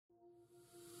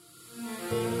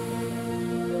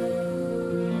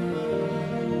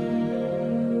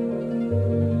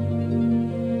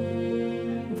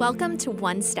Welcome to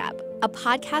One Step, a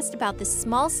podcast about the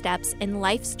small steps in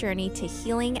life's journey to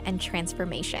healing and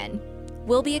transformation.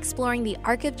 We'll be exploring the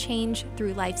arc of change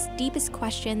through life's deepest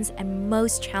questions and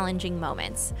most challenging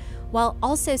moments, while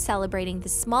also celebrating the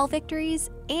small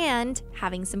victories and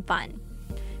having some fun.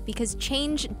 Because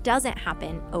change doesn't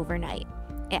happen overnight.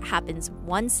 It happens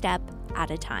one step at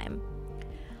a time.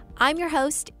 I'm your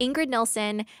host, Ingrid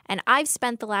Nilsson, and I've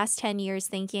spent the last 10 years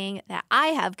thinking that I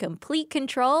have complete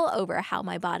control over how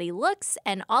my body looks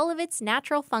and all of its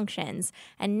natural functions.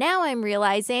 And now I'm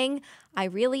realizing I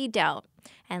really don't.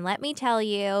 And let me tell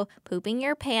you, pooping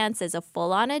your pants as a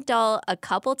full-on adult a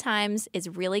couple times is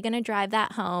really going to drive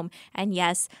that home. And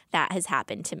yes, that has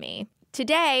happened to me.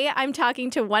 Today, I'm talking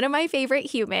to one of my favorite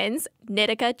humans,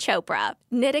 Nitika Chopra.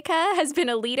 Nitika has been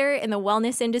a leader in the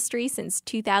wellness industry since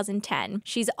 2010.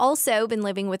 She's also been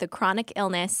living with a chronic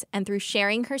illness, and through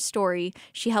sharing her story,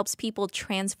 she helps people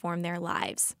transform their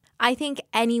lives. I think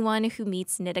anyone who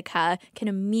meets Nitika can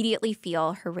immediately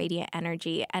feel her radiant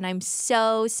energy, and I'm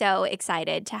so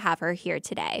excited to have her here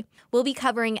today. We'll be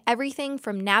covering everything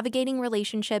from navigating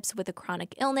relationships with a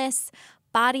chronic illness,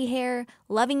 body hair,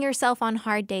 loving yourself on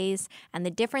hard days, and the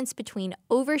difference between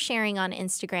oversharing on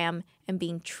Instagram and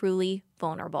being truly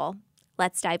vulnerable.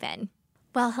 Let's dive in.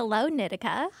 Well, hello,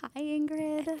 Nitika. Hi,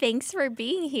 Ingrid. Thanks for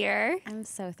being here. I'm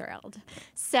so thrilled.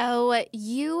 So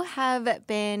you have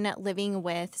been living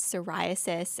with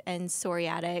psoriasis and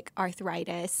psoriatic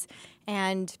arthritis,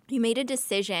 and you made a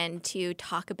decision to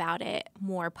talk about it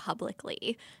more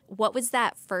publicly. What was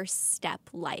that first step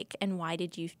like, and why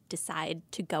did you decide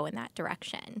to go in that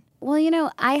direction?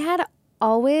 Well, I had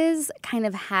always kind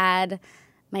of had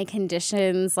my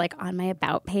conditions like on my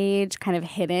About page kind of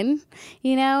hidden,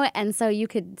 and so you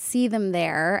could see them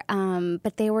there,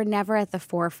 but they were never at the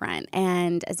forefront.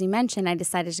 And as you mentioned, I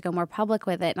decided to go more public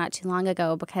with it not too long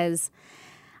ago because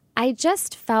I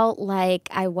just felt like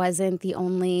I wasn't the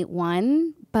only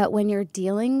one. But when you're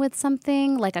dealing with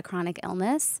something like a chronic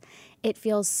illness, it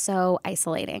feels so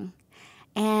isolating.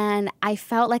 And I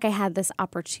felt like I had this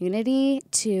opportunity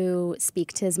to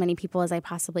speak to as many people as I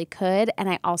possibly could. And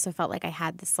I also felt like I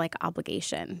had this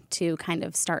obligation to kind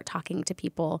of start talking to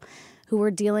people who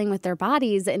were dealing with their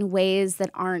bodies in ways that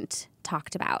aren't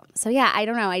talked about. So yeah, I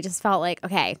don't know. I just felt like,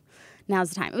 okay, now's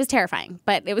the time. It was terrifying,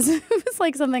 but it was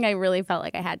like something I really felt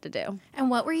like I had to do. And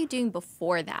what were you doing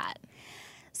before that?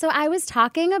 So I was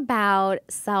talking about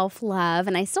self-love,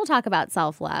 and I still talk about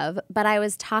self-love, but I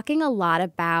was talking a lot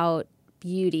about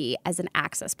beauty as an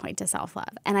access point to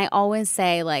self-love. And I always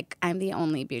say, I'm the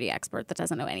only beauty expert that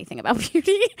doesn't know anything about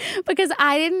beauty because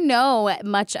I didn't know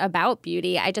much about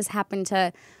beauty. I just happened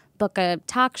to book a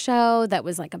talk show that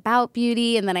was about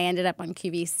beauty, and then I ended up on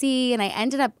QVC, and I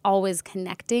ended up always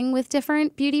connecting with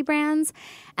different beauty brands.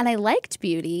 And I liked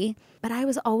beauty, but I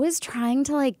was always trying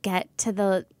to get to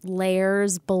the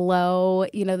layers below,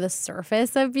 the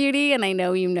surface of beauty. And I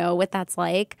know you know what that's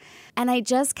like. And I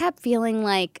just kept feeling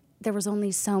like there was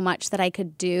only so much that I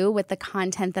could do with the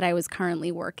content that I was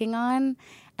currently working on,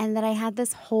 and that I had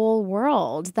this whole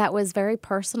world that was very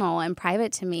personal and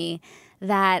private to me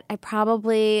that I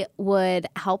probably would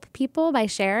help people by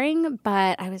sharing,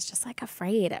 but I was just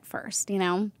afraid at first, Yeah,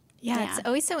 it's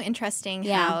always so interesting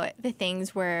how the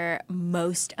things we're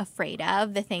most afraid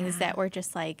of, the things that we're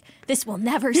just this will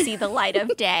never see the light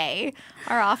of day,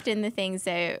 are often the things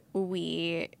that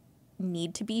we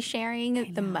need to be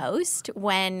sharing the most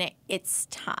when it's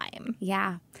time.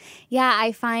 Yeah,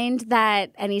 I find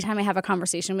that anytime I have a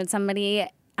conversation with somebody,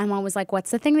 I'm always like, what's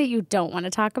the thing that you don't want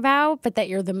to talk about, but that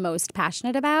you're the most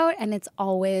passionate about? And it's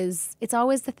always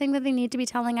the thing that they need to be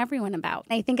telling everyone about.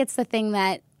 I think it's the thing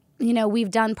that,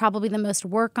 we've done probably the most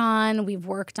work on. We've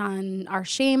worked on our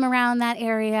shame around that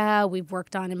area. We've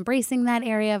worked on embracing that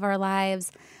area of our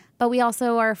lives. But we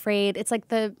also are afraid. It's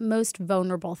the most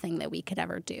vulnerable thing that we could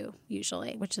ever do,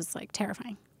 usually, which is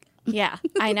terrifying. Yeah,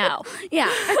 I know. Yeah.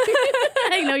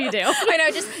 I know you do. I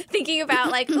know, just thinking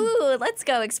about ooh, let's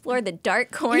go explore the dark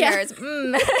corners. Yeah.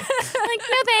 No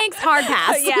thanks, hard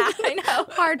pass. Yeah, I know.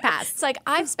 Hard pass. It's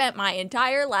I've spent my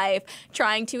entire life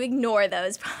trying to ignore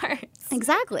those parts.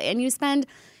 Exactly. And you spend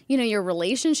your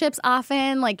relationships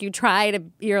often,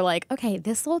 you're okay,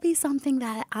 this will be something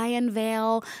that I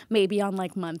unveil maybe on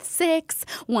month 6,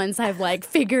 once I've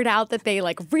figured out that they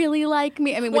really like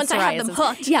me. I mean, once I have them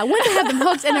hooked. Yeah, once I have them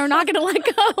hooked and they're not going to let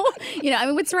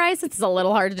go. With psoriasis, it's a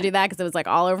little hard to do that because it was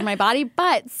all over my body,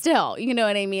 but still, you know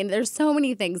what I mean? There's so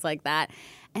many things like that.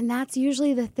 And that's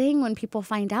usually the thing when people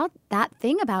find out that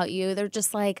thing about you, they're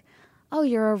just oh,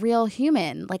 you're a real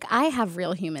human. I have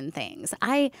real human things.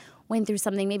 I went through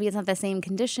something, maybe it's not the same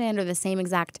condition or the same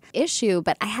exact issue,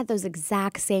 but I had those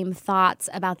exact same thoughts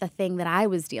about the thing that I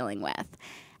was dealing with.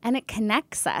 And it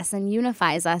connects us and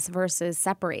unifies us versus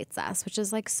separates us, which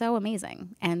is like so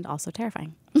amazing and also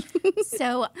terrifying.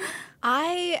 So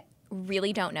I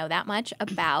really don't know that much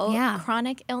about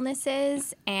chronic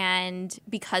illnesses. And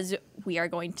because we are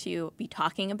going to be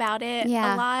talking about it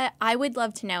a lot, I would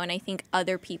love to know, and I think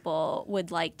other people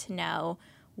would like to know,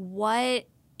 what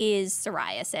is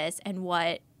psoriasis and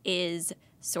what is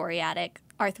psoriatic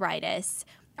arthritis?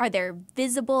 Are there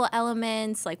visible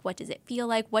elements? Like, what does it feel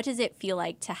like? What does it feel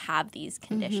like to have these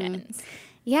conditions? Mm-hmm.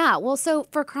 Yeah, well, so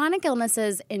for chronic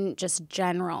illnesses in just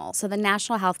general, so the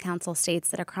National Health Council states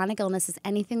that a chronic illness is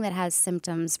anything that has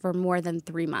symptoms for more than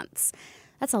 3 months.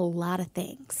 That's a lot of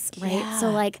things, right? Yeah. So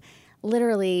like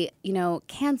literally,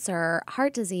 cancer,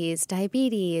 heart disease,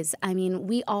 diabetes. I mean,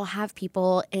 we all have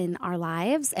people in our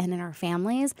lives and in our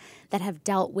families that have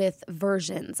dealt with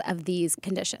versions of these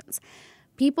conditions.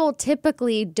 People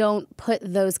typically don't put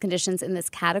those conditions in this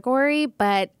category,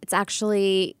 but it's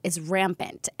actually is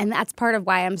rampant. And that's part of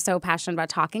why I'm so passionate about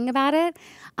talking about it.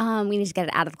 We need to get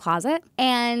it out of the closet.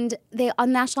 And the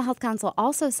National Health Council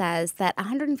also says that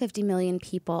 150 million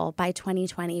people by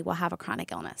 2020 will have a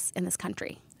chronic illness in this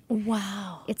country.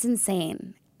 Wow. It's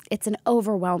insane. It's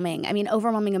overwhelming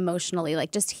emotionally.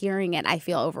 Like just hearing it, I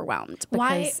feel overwhelmed.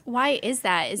 Why is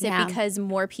that? Is it because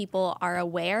more people are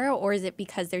aware, or is it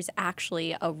because there's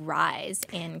actually a rise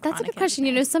in chronic That's a good question.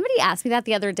 illness? Somebody asked me that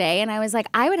the other day, and I was like,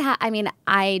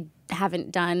 I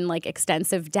haven't done like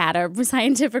extensive data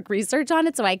scientific research on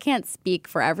it, so I can't speak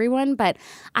for everyone, but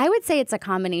I would say it's a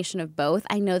combination of both.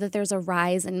 I know that there's a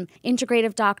rise in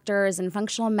integrative doctors and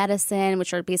functional medicine,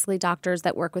 which are basically doctors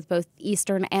that work with both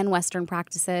Eastern and Western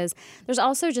practices. There's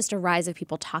also just a rise of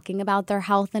people talking about their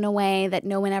health in a way that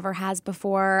no one ever has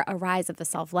before. A rise of the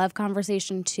self-love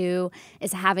conversation too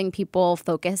is having people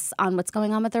focus on what's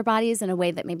going on with their bodies in a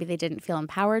way that maybe they didn't feel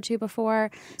empowered to before.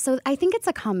 So I think it's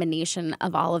a combination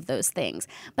of all of those things.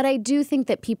 But I do think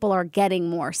that people are getting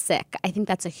more sick. I think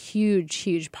that's a huge,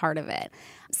 huge part of it.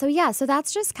 So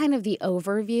that's just kind of the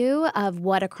overview of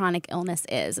what a chronic illness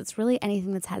is. It's really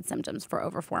anything that's had symptoms for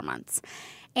over 4 months.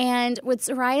 And with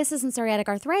psoriasis and psoriatic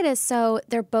arthritis, so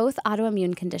they're both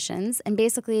autoimmune conditions. And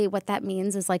basically what that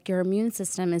means is like your immune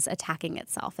system is attacking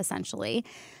itself, essentially.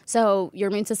 So your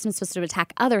immune system is supposed to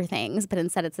attack other things, but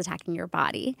instead it's attacking your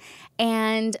body.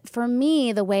 And for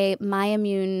me, the way my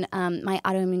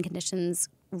autoimmune conditions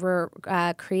were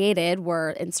created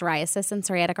were in psoriasis and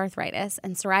psoriatic arthritis.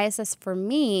 And psoriasis for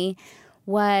me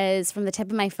was from the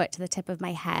tip of my foot to the tip of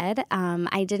my head.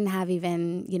 I didn't have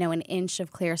even, an inch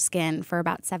of clear skin for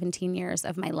about 17 years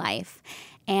of my life.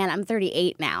 And I'm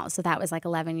 38 now, so that was like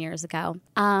 11 years ago.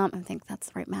 I think that's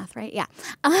the right math, right? Yeah.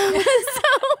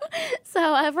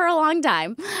 So for a long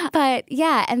time. But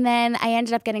yeah, and then I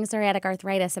ended up getting psoriatic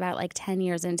arthritis about like 10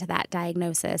 years into that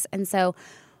diagnosis. And so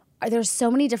there's so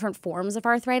many different forms of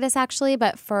arthritis, actually,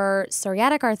 but for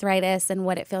psoriatic arthritis and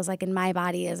what it feels like in my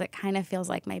body is it kind of feels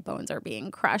like my bones are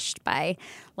being crushed by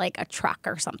like a truck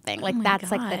or something. Like that's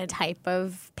God. like the type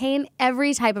of pain.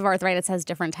 Every type of arthritis has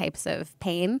different types of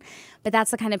pain, but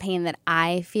that's the kind of pain that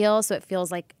I feel. So it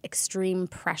feels like extreme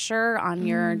pressure on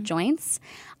your joints.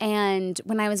 And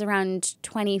when I was around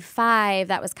 25,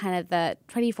 that was kind of the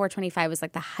 24, 25 was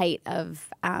like the height of,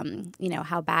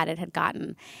 how bad it had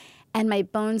gotten. And my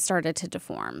bones started to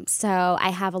deform. So I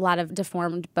have a lot of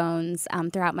deformed bones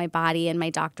throughout my body. And my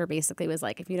doctor basically was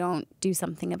like, if you don't do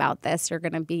something about this, you're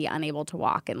going to be unable to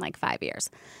walk in like 5 years.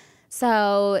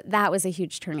 So that was a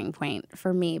huge turning point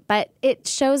for me. But it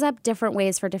shows up different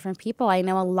ways for different people. I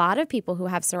know a lot of people who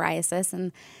have psoriasis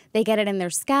and they get it in their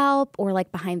scalp or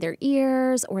like behind their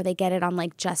ears, or they get it on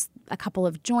like just a couple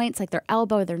of joints, like their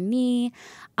elbow or their knee.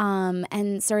 And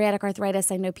psoriatic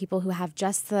arthritis, I know people who have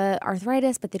just the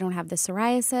arthritis, but they don't have the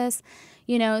psoriasis,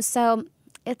 so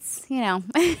it's,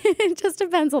 it just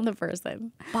depends on the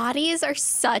person. Bodies are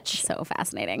such so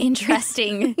fascinating,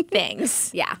 interesting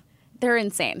things. Yeah. They're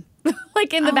insane,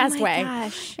 like in the best way.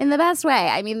 Gosh. In the best way.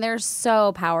 I mean, they're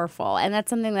so powerful. And that's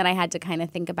something that I had to kind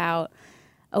of think about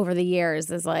over the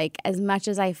years is like, as much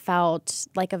as I felt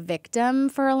like a victim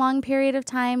for a long period of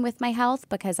time with my health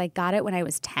because I got it when I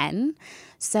was 10.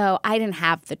 So I didn't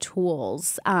have the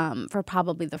tools for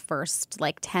probably the first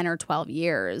like 10 or 12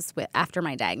 years after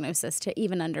my diagnosis to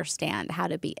even understand how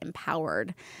to be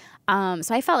empowered. So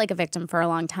I felt like a victim for a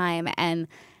long time. And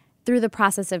through the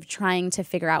process of trying to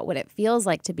figure out what it feels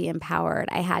like to be empowered,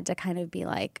 I had to kind of be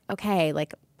like, okay,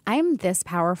 like I'm this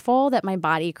powerful that my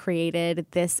body created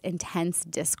this intense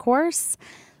discourse.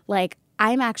 Like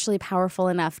I'm actually powerful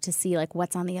enough to see like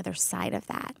what's on the other side of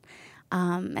that.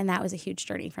 And that was a huge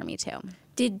journey for me too.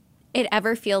 Did it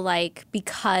ever feel like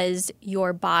because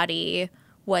your body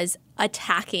was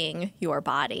attacking your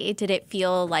body, did it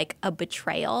feel like a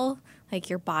betrayal? Like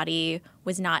your body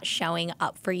was not showing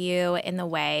up for you in the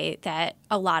way that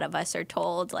a lot of us are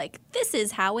told, like, this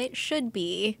is how it should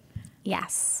be?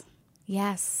 Yes.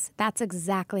 Yes. That's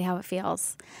exactly how it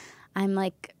feels. I'm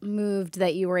like moved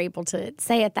that you were able to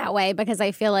say it that way, because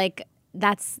I feel like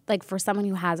that's like, for someone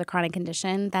who has a chronic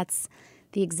condition, that's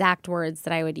the exact words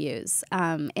that I would use.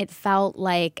 It felt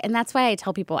like, and that's why I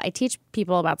tell people, I teach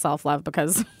people about self-love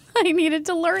because I needed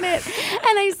to learn it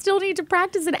and I still need to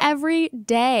practice it every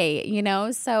day, you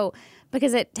know? So,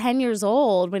 because at 10 years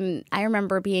old, when I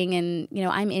remember being in, you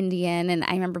know, I'm Indian, and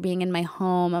I remember being in my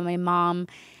home, and my mom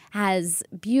has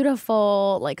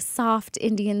beautiful, like soft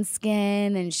Indian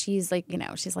skin. And she's like, you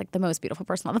know, she's like the most beautiful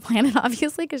person on the planet,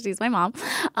 obviously, because she's my mom.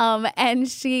 And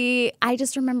I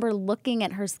just remember looking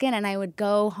at her skin, and I would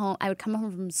go home, I would come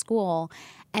home from school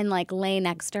and like lay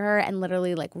next to her and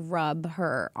literally like rub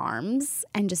her arms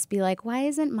and just be like, why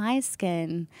isn't my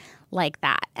skin like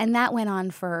that? And that went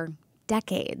on for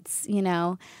decades, you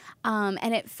know?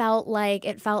 And it felt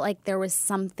like there was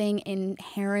something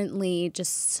inherently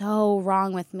just so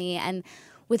wrong with me. And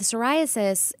with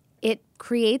psoriasis, it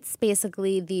creates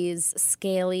basically these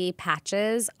scaly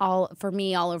patches all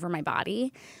over my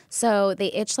body. So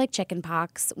they itch like chicken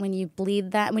pox. When you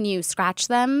when you scratch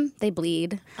them, they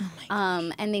bleed. Oh my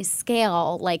gosh. And they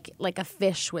scale like a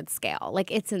fish would scale. Like,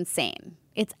 it's insane.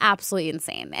 It's absolutely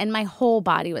insane. And my whole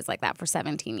body was like that for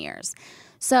 17 years.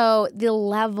 So the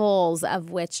levels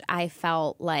of which I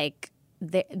felt like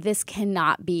this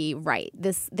cannot be right.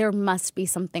 There must be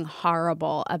something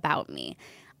horrible about me.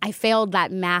 I failed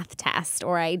that math test,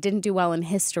 or I didn't do well in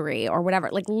history, or whatever.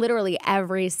 Like, literally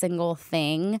every single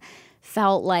thing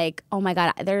felt like, oh my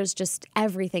God, there's just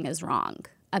everything is wrong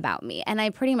about me. And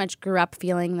I pretty much grew up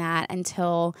feeling that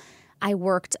until I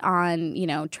worked on, you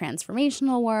know,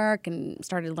 transformational work and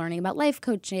started learning about life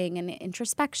coaching and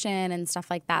introspection and stuff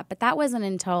like that. But that wasn't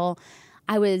until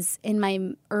I was in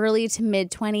my early to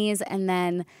mid 20s. And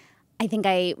then I think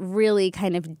I really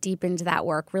kind of deepened that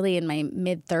work really in my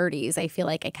mid 30s. I feel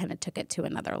like I kind of took it to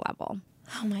another level.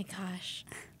 Oh my gosh.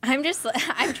 I'm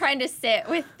trying to sit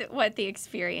with what the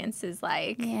experience is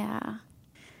like. Yeah.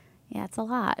 Yeah, it's a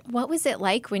lot. What was it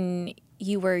like when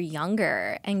you were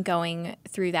younger and going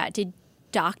through that? Did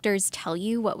doctors tell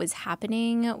you what was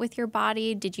happening with your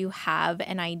body? Did you have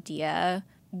an idea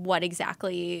what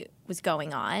exactly was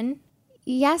going on?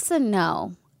 Yes and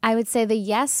no. I would say the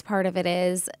yes part of it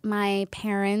is my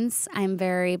parents, I'm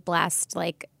very blessed.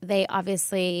 Like, they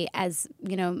obviously, as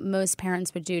you know, most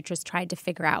parents would do, just tried to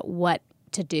figure out what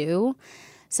to do.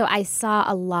 So I saw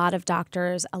a lot of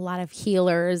doctors, a lot of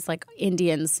healers, like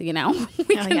Indians, you know.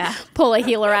 We can pull a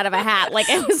healer out of a hat. Like,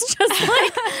 it was just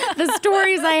like the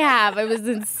stories I have. It was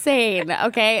insane,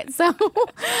 okay? So,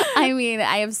 I mean,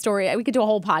 I have stories. We could do a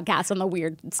whole podcast on the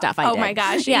weird stuff I did. Oh, my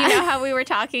gosh. Yeah. You know how we were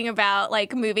talking about,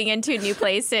 like, moving into a new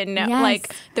place and,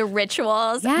 like, the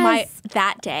rituals? Yes.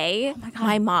 That day,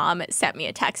 my mom sent me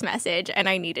a text message, and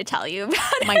I need to tell you about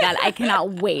it. Oh, my God. I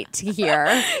cannot wait to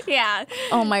hear. Yeah.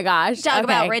 Oh, my gosh. Talk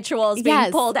about rituals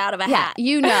being pulled out of a hat.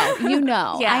 You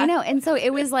know. Yeah. I know. And so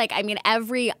it was like, I mean,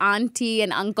 every auntie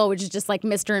and uncle, which is just like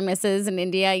Mr. and Mrs. in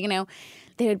India, you know,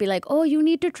 they would be like, oh, you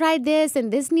need to try this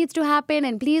and this needs to happen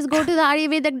and please go to the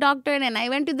Ayurvedic doctor. And I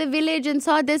went to the village and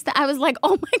saw this. I was like,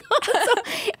 oh my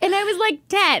God. And I was like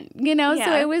 10, you know,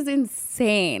 so it was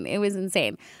insane. It was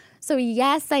insane. So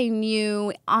yes, I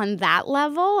knew on that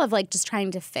level of like just trying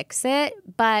to fix it.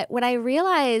 But what I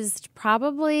realized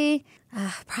probably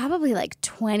like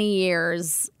 20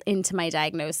 years into my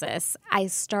diagnosis, I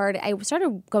started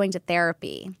going to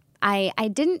therapy. I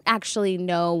didn't actually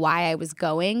know why I was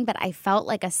going, but I felt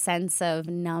like a sense of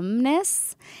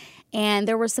numbness. And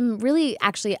there were some really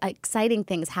actually exciting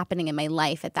things happening in my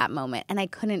life at that moment, and I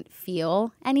couldn't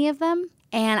feel any of them.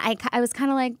 And I was kind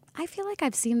of like, I feel like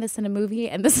I've seen this in a movie,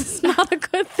 and this is not a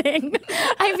good thing.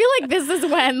 I feel like this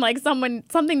is when like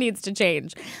something needs to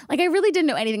change. Like, I really didn't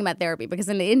know anything about therapy because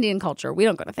in the Indian culture, we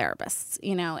don't go to therapists,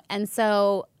 you know. And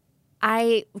so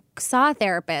I saw a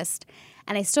therapist,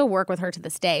 and I still work with her to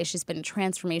this day. She's been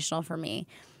transformational for me.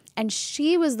 And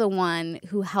she was the one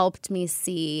who helped me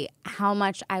see how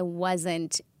much I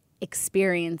wasn't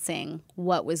experiencing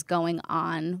what was going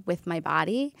on with my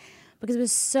body, because it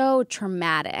was so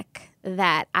traumatic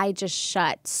that I just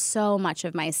shut so much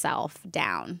of myself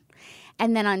down.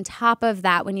 And then on top of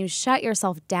that, when you shut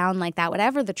yourself down like that,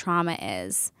 whatever the trauma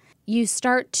is, you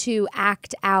start to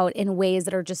act out in ways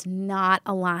that are just not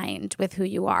aligned with who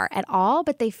you are at all,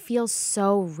 but they feel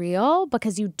so real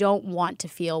because you don't want to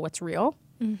feel what's real.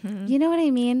 Mm-hmm. You know what I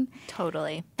mean?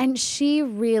 Totally. And she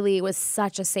really was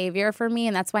such a savior for me.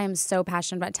 And that's why I'm so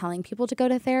passionate about telling people to go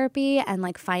to therapy and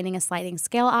like finding a sliding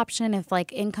scale option if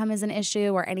like income is an issue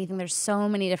or anything. There's so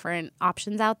many different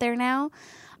options out there now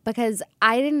because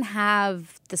I didn't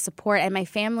have the support and my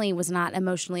family was not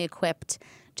emotionally equipped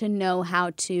to know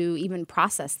how to even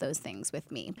process those things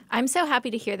with me. I'm so happy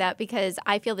to hear that because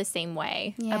I feel the same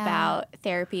way about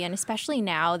therapy. And especially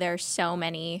now, there are so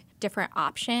many different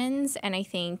options and I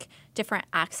think different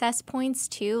access points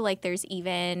too. Like there's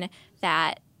even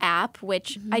that app,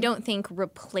 which I don't think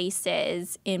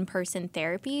replaces in-person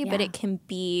therapy, but it can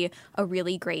be a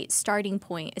really great starting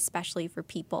point, especially for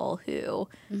people who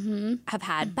have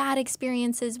had bad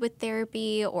experiences with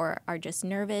therapy or are just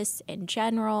nervous in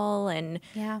general. And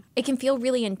it can feel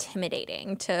really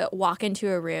intimidating to walk into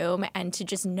a room and to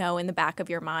just know in the back of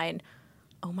your mind,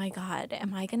 oh my God,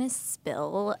 am I going to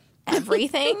spill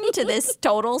everything to this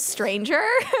total stranger?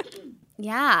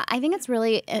 Yeah, I think it's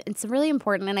really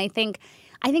important. And I think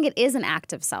it is an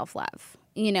act of self-love,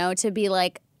 you know, to be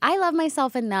like, I love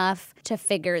myself enough to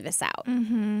figure this out,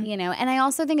 you know. And I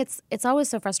also think it's always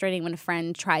so frustrating when a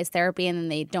friend tries therapy and then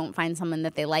they don't find someone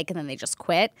that they like and then they just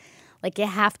quit. Like you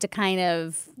have to kind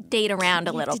of date around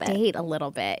a little bit. Date a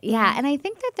little bit, yeah. And I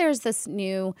think that there's this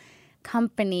new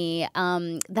company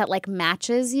that like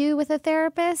matches you with a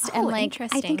therapist and like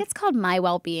interesting. I think it's called My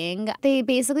Wellbeing. They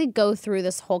basically go through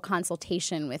this whole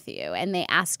consultation with you and they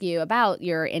ask you about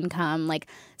your income. Like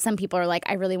some people are like,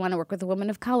 I really want to work with a woman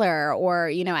of color,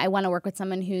 or you know, I want to work with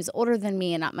someone who's older than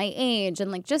me and not my age,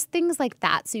 and like just things like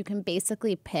that. So you can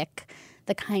basically pick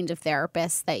the kind of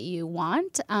therapist that you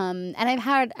want. And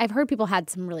I've heard people had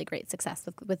some really great success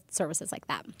with services like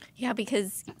that. Yeah,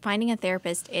 because finding a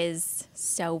therapist is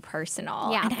so personal.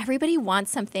 Yeah. And everybody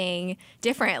wants something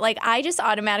different. Like I just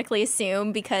automatically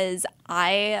assume because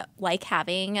I like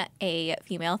having a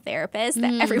female therapist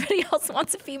that everybody else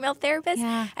wants a female therapist.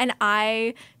 Yeah. And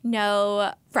I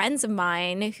know friends of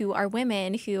mine who are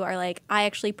women who are like, I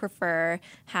actually prefer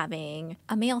having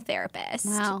a male therapist.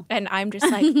 Wow. And I'm just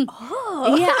like,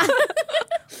 oh.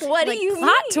 Yeah. What like do you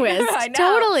plot mean? twist. I know.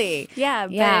 Totally. Yeah,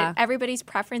 Yeah. but everybody's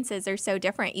preferences are so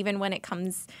different, even when it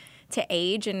comes to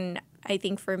age. And I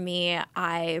think for me,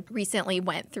 I recently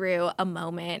went through a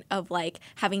moment of like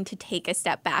having to take a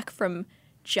step back from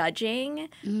judging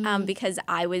because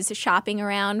I was shopping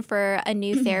around for a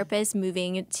new therapist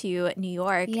moving to New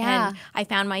York. Yeah. And I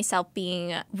found myself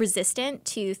being resistant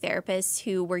to therapists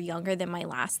who were younger than my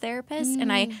last therapist.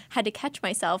 And I had to catch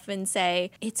myself and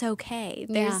say, it's okay.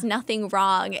 There's nothing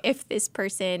wrong if this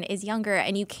person is younger,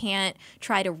 and you can't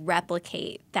try to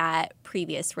replicate that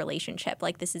previous relationship.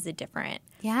 Like this is a different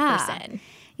person.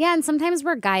 Yeah, and sometimes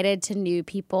we're guided to new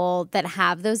people that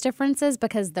have those differences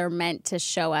because they're meant to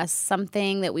show us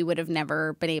something that we would have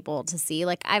never been able to see.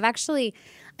 Like I've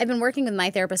been working with my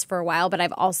therapist for a while, but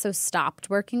I've also stopped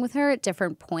working with her at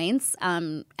different points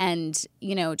and,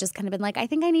 you know, just kind of been like, I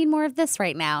think I need more of this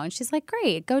right now. And she's like,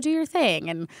 great, go do your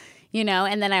thing. And, you know,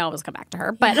 and then I always come back to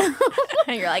her. But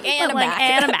and you're like, and I'm like, back.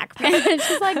 And I'm back. And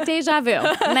she's like, deja vu.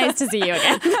 Nice to see you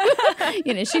again.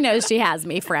 You know, she knows she has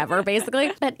me forever,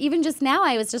 basically. But even just now,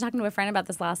 I was just talking to a friend about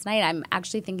this last night. I'm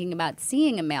actually thinking about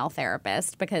seeing a male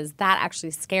therapist because that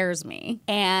actually scares me.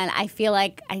 And I feel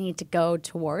like I need to go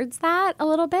towards that a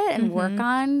little bit and work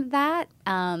on that.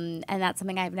 And that's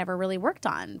something I've never really worked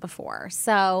on before.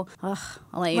 So I'll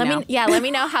let you know. Let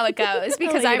me know how it goes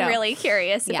because I'm really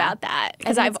curious about that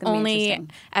because I've only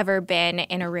ever been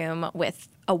in a room with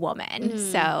a woman.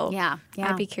 So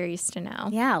I'd be curious to know.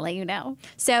 Yeah, I'll let you know.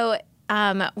 So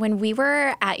when we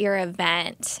were at your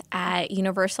event at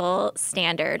Universal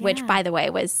Standard, which, by the way,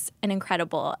 was an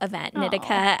incredible event,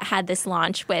 Nitika had this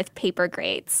launch with paper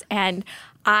grates, and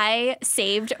I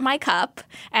saved my cup.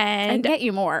 And I'd get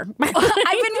you more. I've been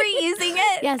reusing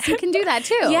it. Yes, you can do that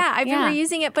too. Yeah, I've been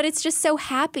reusing it, but it's just so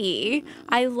happy.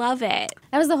 I love it.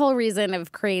 That was the whole reason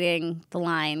of creating the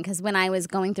line, because when I was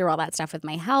going through all that stuff with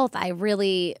my health, I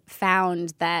really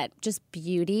found that just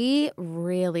beauty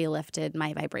really lifted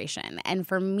my vibration. And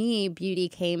for me, beauty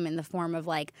came in the form of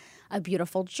like a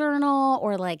beautiful journal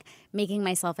or like making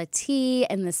myself a tea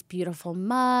in this beautiful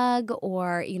mug,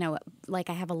 or, you know, like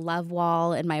I have a love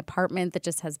wall in my apartment that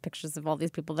just has pictures of all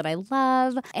these people that I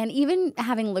love, and even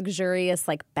having luxurious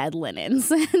like bed linens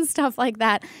and stuff like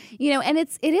that, you know, and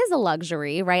it is a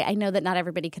luxury, right? I know that not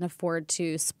everybody can afford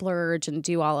to splurge and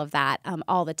do all of that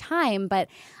all the time, but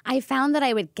I found that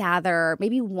I would gather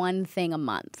maybe one thing a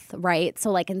month, right? So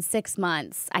like in 6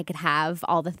 months, I could have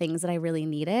all the things that I really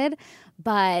needed.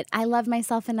 But I love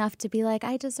myself enough to be like,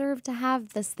 I deserve to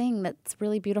have this thing that's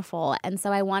really beautiful. And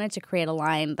so I wanted to create a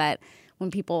line that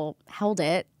when people held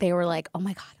it, they were like, oh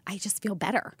my God, I just feel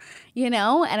better, you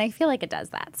know? And I feel like it does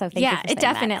that. So thank you for saying it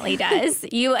definitely does.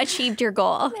 You achieved your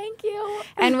goal. Thank you.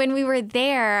 And when we were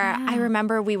there, I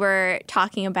remember we were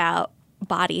talking about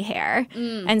body hair.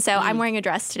 And so I'm wearing a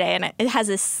dress today and it has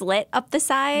a slit up the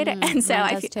side. And so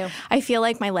I feel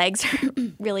like my legs are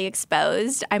really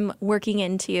exposed. I'm working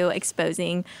into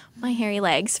exposing my hairy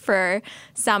legs for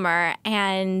summer.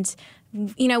 And,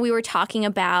 you know, we were talking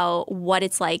about what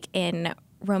it's like in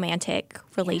romantic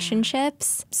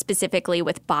relationships, specifically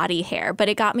with body hair. But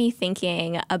it got me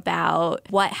thinking about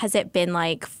what has it been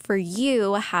like for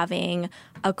you having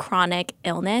a chronic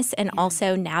illness and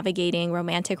also navigating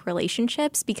romantic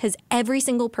relationships, because every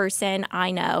single person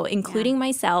I know, including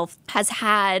myself, has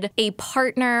had a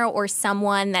partner or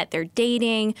someone that they're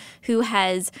dating who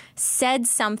has said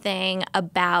something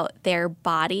about their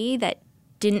body that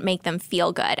didn't make them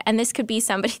feel good. And this could be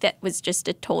somebody that was just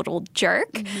a total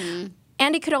jerk.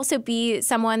 And it could also be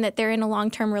someone that they're in a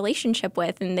long-term relationship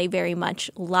with and they very much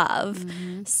love.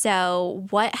 So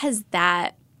what has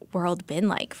that world been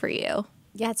like for you?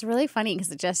 Yeah, it's really funny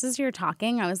because just as you're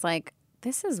talking, I was like,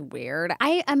 this is weird.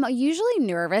 I am usually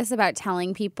nervous about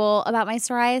telling people about my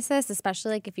psoriasis,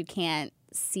 especially like if you can't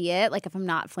see it, like if I'm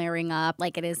not flaring up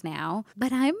like it is now.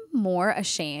 But I'm more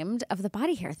ashamed of the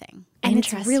body hair thing. And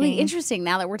it's really interesting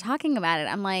now that we're talking about it.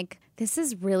 I'm like, this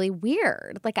is really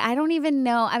weird. Like, I don't even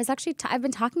know. I was actually, I've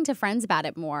been talking to friends about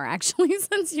it more actually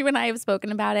since you and I have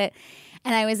spoken about it.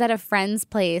 And I was at a friend's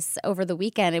place over the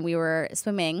weekend and we were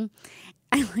swimming.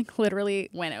 I like literally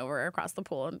went over across the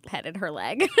pool and petted her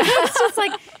leg. It's just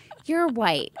like, you're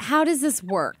white. How does this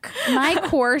work? My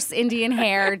coarse Indian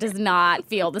hair does not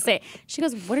feel the same. She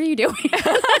goes, what are you doing?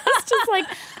 It's just like,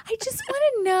 I just want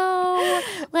to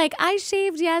know. Like, I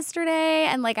shaved yesterday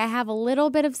and like I have a little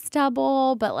bit of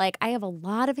stubble, but like I have a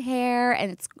lot of hair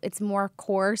and it's more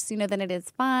coarse, you know, than it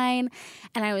is fine.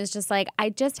 And I was just like, I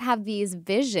just have these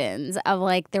visions of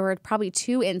like, there were probably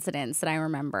 2 incidents that I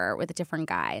remember with different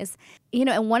guys. You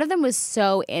know, and one of them was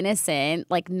so innocent,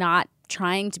 like not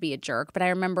trying to be a jerk, but I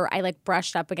remember I like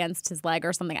brushed up against his leg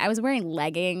or something. I was wearing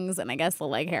leggings and I guess the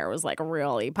leg hair was like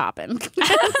really popping.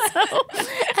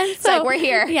 So we're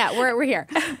here. Yeah, we're here.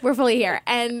 We're fully here.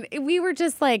 And we were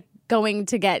just like going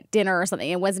to get dinner or something.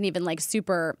 It wasn't even like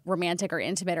super romantic or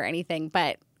intimate or anything,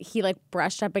 but he like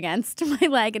brushed up against my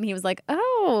leg and he was like,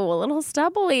 oh, a little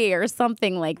stubbly or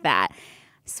something like that. I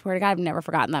swear to God, I've never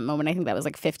forgotten that moment. I think that was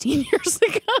like 15 years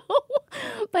ago.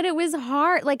 But it was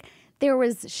hard. Like, there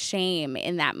was shame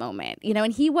in that moment, you know,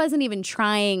 and he wasn't even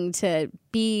trying to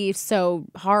be so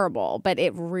horrible, but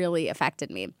it really affected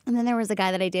me. And then there was a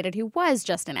guy that I dated who was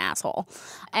just an asshole.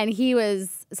 And he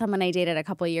was someone I dated a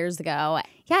couple of years ago.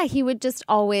 Yeah, he would just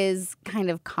always kind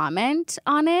of comment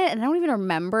on it. And I don't even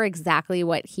remember exactly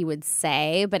what he would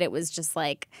say, but it was just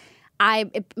like,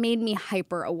 it made me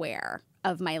hyper aware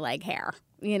of my leg hair.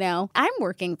 You know, I'm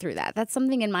working through that. That's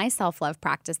something in my self-love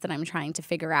practice that I'm trying to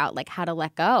figure out, like how to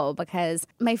let go. Because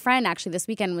my friend actually this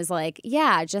weekend was like,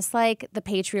 yeah, just like the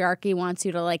patriarchy wants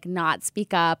you to like not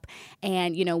speak up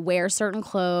and, you know, wear certain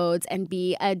clothes and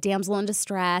be a damsel in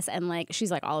distress. And like,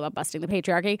 she's like all about busting the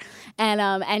patriarchy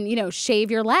and, you know, shave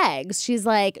your legs. She's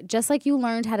like, just like you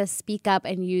learned how to speak up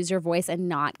and use your voice and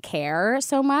not care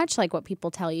so much, like what people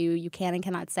tell you you can and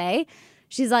cannot say.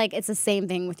 She's like, it's the same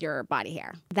thing with your body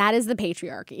hair. That is the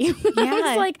patriarchy. Yeah. I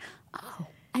was like, oh,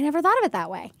 I never thought of it that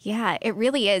way. Yeah, it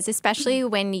really is, especially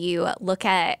when you look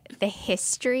at the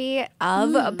history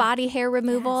of body hair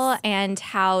removal and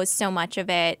how so much of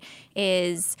it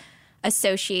is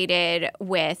associated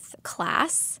with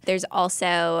class. There's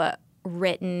also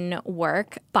written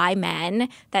work by men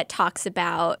that talks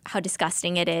about how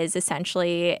disgusting it is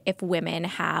essentially if women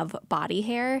have body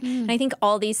hair. And I think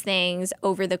all these things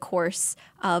over the course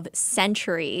of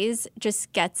centuries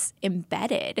just gets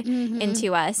embedded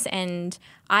into us. And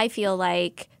I feel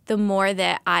like the more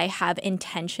that I have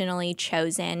intentionally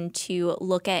chosen to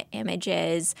look at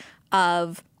images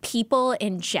of people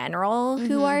in general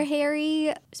who are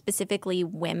hairy, specifically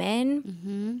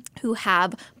women who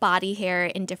have body hair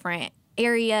in different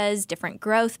areas, different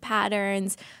growth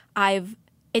patterns,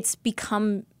 it's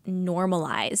become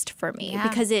normalized for me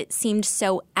because it seemed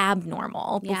so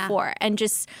abnormal before. And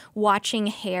just watching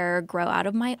hair grow out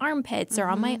of my armpits or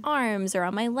on my arms or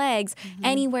on my legs,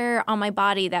 anywhere on my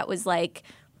body that was like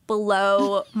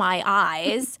below my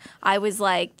eyes, I was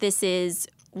like, this is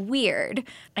weird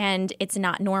and it's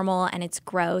not normal and it's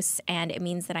gross and it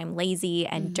means that I'm lazy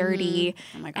and dirty.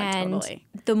 Oh my God, and totally.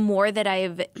 the more that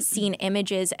I've seen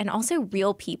images and also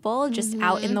real people just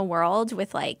out in the world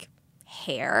with like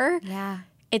hair,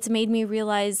 it's made me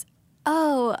realize,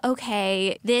 oh,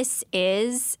 okay, this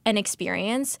is an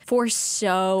experience for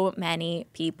so many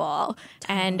people.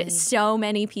 And so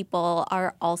many people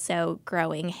are also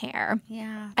growing hair.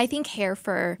 Yeah. I think hair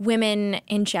for women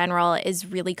in general is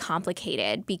really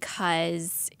complicated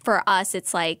because for us,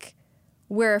 it's like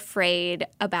we're afraid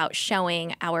about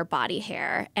showing our body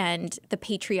hair, and the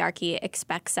patriarchy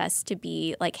expects us to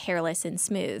be like hairless and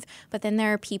smooth. But then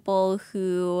there are people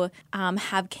who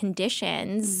have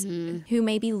conditions who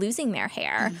may be losing their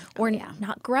hair or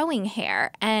not growing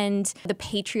hair. And the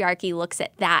patriarchy looks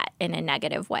at that in a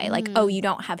negative way, like, oh, you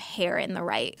don't have hair in the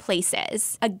right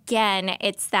places. Again,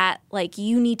 it's that like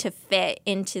you need to fit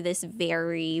into this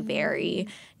very, very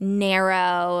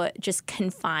narrow, just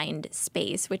confined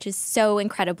space, which is so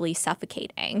incredibly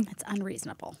suffocating. It's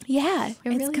unreasonable. Yeah,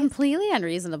 It's completely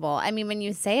unreasonable. I mean, when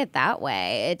you say it that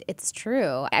way, it's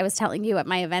true. I was telling you at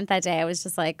my event that day, I was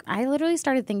just like, I literally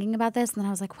started thinking about this, and then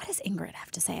I was like, what does Ingrid have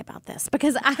to say about this?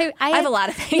 Because I have a lot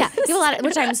of things. Yeah, you have a lot,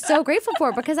 which I'm so grateful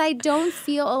for, because I don't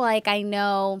feel like I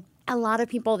know a lot of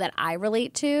people that I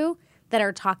relate to that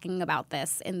are talking about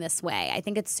this in this way. I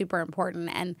think it's super important.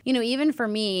 And, you know, even for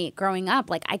me growing up,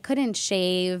 like I couldn't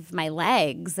shave my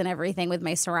legs and everything with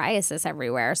my psoriasis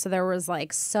everywhere. So there was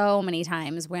like so many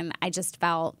times when I just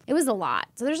felt it was a lot.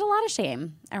 So there's a lot of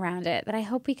shame around it that I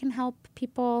hope we can help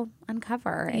people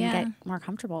uncover and get more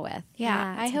comfortable with.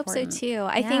 Yeah, I hope so too.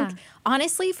 I think,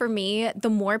 honestly, for me, the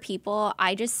more people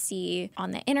I just see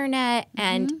on the internet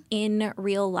and in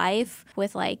real life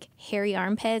with like hairy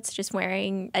armpits, just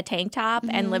wearing a tank top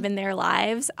and living their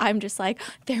lives, I'm just like,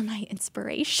 they're my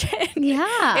inspiration.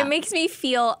 Yeah. It makes me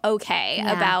feel okay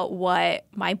about what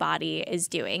my body is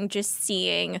doing, just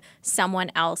seeing someone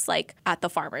else like at the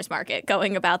farmer's market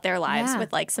going about their lives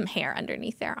with like some hair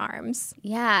underneath their arms.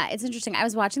 Yeah, it's interesting. I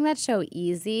was watching that show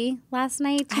Easy last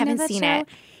night. I haven't seen it.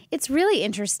 It's really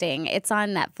interesting. It's on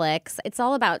Netflix. It's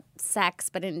all about sex,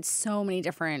 but in so many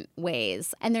different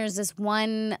ways. And there's this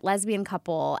one lesbian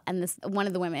couple, and this one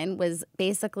of the women was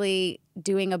basically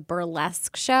doing a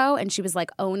burlesque show, and she was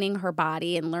like owning her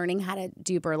body and learning how to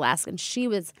do burlesque. And she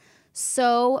was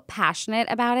so passionate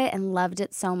about it and loved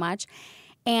it so much.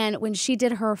 And when she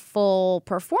did her full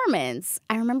performance,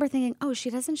 I remember thinking, oh, she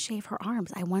doesn't shave her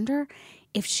arms. I wonder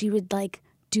if she would like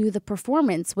do the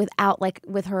performance without like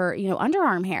with her, you know,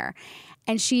 underarm hair.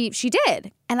 And she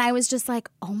did. And I was just like,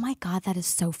 oh my God, that is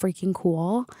so freaking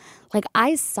cool. Like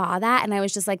I saw that and I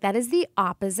was just like, that is the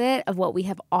opposite of what we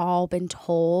have all been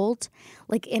told.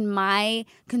 Like in my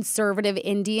conservative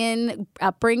Indian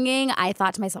upbringing, I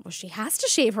thought to myself, well, she has to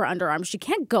shave her underarms. She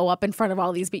can't go up in front of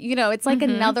all these people. You know, it's like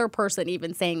another person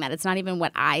even saying that. It's not even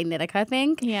what I, Nitika,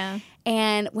 think. Yeah.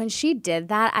 And when she did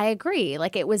that, I agree.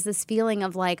 Like it was this feeling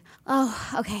of like,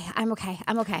 oh, okay, I'm okay.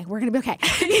 We're going to be okay.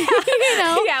 You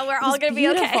know? Yeah, we're all going to be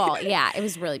beautiful. okay. Yeah, it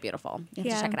was really beautiful. You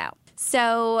have to check it out.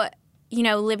 So, you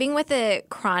know, living with a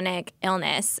chronic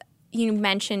illness, you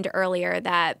mentioned earlier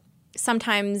that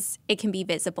sometimes it can be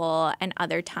visible and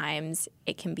other times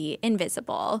it can be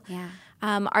invisible. Yeah.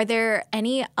 Are there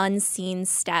any unseen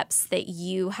steps that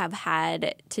you have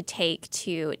had to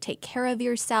take care of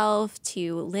yourself,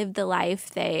 to live the life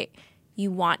that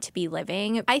you want to be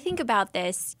living? I think about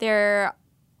this. There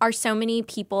are so many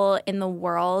people in the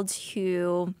world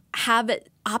who have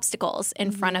obstacles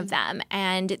in front of them.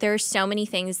 And there are so many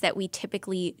things that we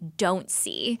typically don't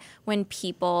see when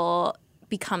people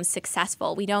become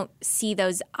successful. We don't see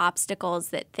those obstacles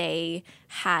that they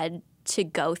had to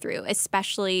go through,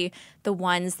 especially the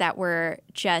ones that were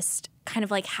just kind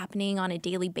of like happening on a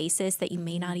daily basis that you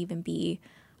may not even be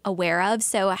aware of.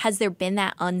 So has there been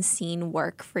that unseen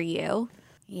work for you?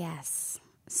 Yes,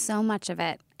 so much of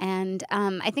it. And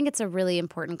I think it's a really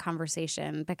important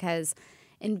conversation because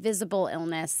invisible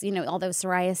illness, you know, although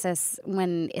psoriasis,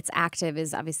 when it's active,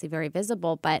 is obviously very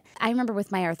visible. But I remember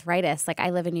with my arthritis, like I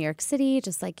live in New York City,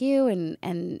 just like you,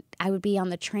 and I would be on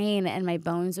the train and my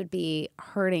bones would be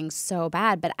hurting so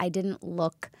bad, but I didn't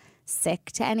look sick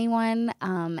to anyone.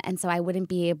 And so I wouldn't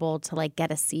be able to like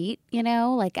get a seat, you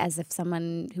know, like as if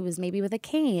someone who was maybe with a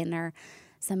cane or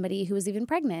somebody who was even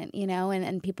pregnant, you know,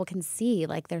 and people can see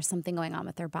like there's something going on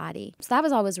with their body. So that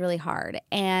was always really hard.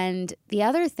 And the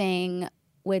other thing,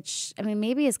 which, I mean,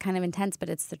 maybe is kind of intense, but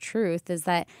it's the truth, is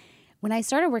that when I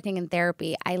started working in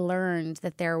therapy, I learned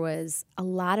that there was a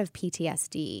lot of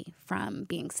PTSD from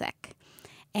being sick.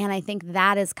 And I think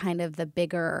that is kind of the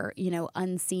bigger, you know,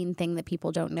 unseen thing that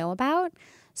people don't know about.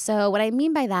 So what I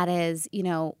mean by that is, you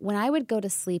know, when I would go to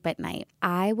sleep at night,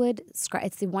 I would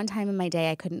it's the one time in my day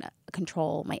I couldn't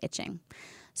control my itching.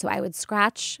 So I would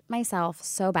scratch myself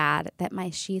so bad that my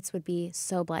sheets would be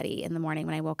so bloody in the morning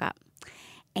when I woke up.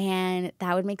 And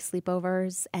that would make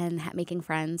sleepovers and making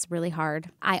friends really hard.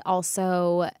 I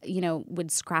also, you know,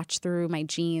 would scratch through my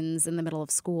jeans in the middle of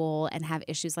school and have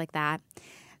issues like that.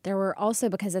 There were also,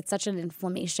 because it's such an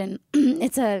inflammation,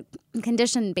 it's a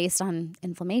condition based on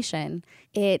inflammation,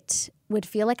 it would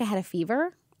feel like I had a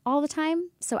fever all the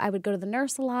time. So I would go to the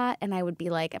nurse a lot and I would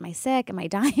be like, am I sick? Am I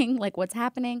dying? Like, what's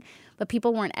happening? But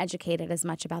people weren't educated as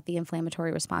much about the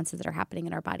inflammatory responses that are happening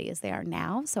in our body as they are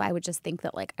now. So I would just think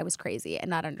that like I was crazy and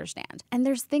not understand. And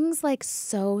there's things like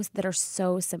that are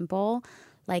so simple,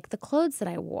 like the clothes that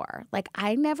I wore. Like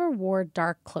I never wore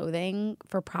dark clothing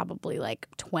for probably like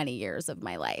 20 years of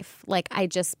my life. Like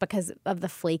because of the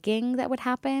flaking that would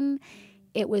happen,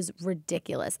 it was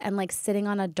ridiculous. And like sitting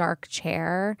on a dark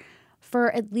chair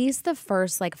for at least the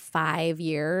first like 5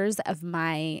 years of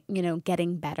my, you know,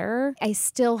 getting better, I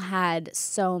still had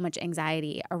so much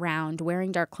anxiety around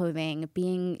wearing dark clothing,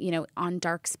 being, you know, on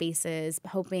dark spaces,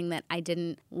 hoping that I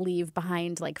didn't leave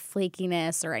behind like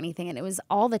flakiness or anything. And it was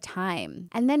all the time.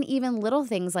 And then even little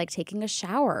things like taking a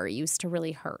shower used to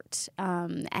really hurt,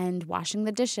 and washing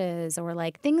the dishes or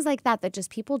like things like that just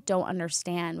people don't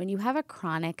understand. When you have a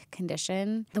chronic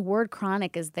condition, the word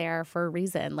chronic is there for a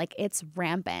reason. Like it's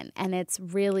rampant and it's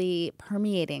really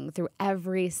permeating through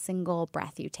every single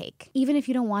breath you take, even if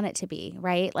you don't want it to be,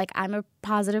 right? Like I'm a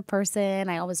positive person.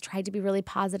 I always tried to be really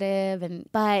positive,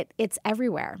 but it's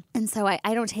everywhere. And so I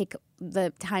don't take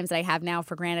the times that I have now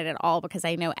for granted at all, because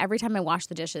I know every time I wash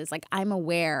the dishes, like I'm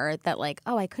aware that like,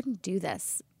 oh, I couldn't do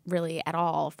this really at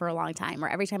all for a long time. Or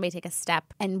every time I take a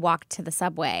step and walk to the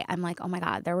subway, I'm like, oh my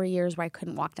God, there were years where I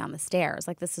couldn't walk down the stairs.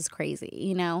 Like, this is crazy,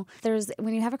 you know?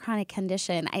 When you have a chronic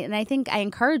condition, I think I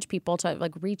encourage people to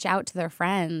like reach out to their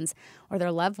friends or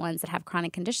their loved ones that have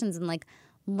chronic conditions and like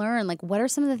learn like what are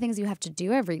some of the things you have to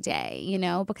do every day, you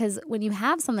know? Because when you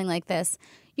have something like this,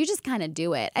 you just kind of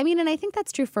do it. I mean, and I think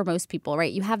that's true for most people,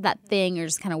 right? You have that thing you're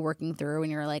just kind of working through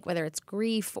and you're like, whether it's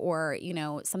grief or, you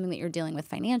know, something that you're dealing with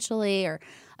financially or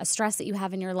a stress that you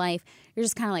have in your life, you're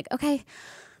just kind of like, okay,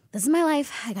 this is my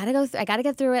life. I got to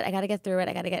get through it. I got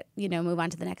to move on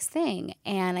to the next thing.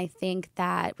 And I think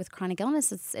that with chronic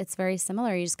illness, it's very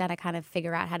similar. You just got to kind of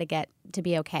figure out how to get to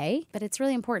be okay. But it's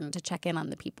really important to check in on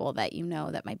the people that you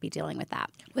know that might be dealing with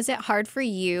that. Was it hard for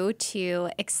you to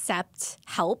accept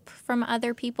help from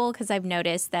other people? Because I've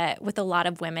noticed that with a lot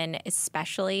of women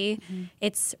especially,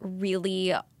 it's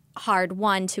really hard,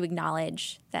 one, to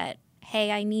acknowledge that,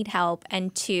 hey, I need help,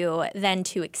 and two, then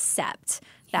to accept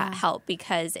that help,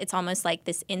 because it's almost like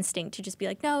this instinct to just be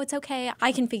like, no, it's okay.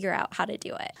 I can figure out how to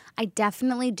do it. I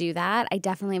definitely do that. I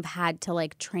definitely have had to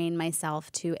like train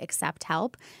myself to accept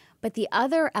help. But the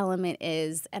other element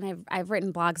is, and I've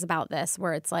written blogs about this,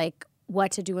 where it's like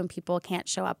what to do when people can't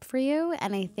show up for you.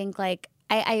 And I think like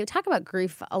I talk about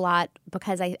grief a lot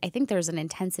because I think there's an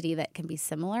intensity that can be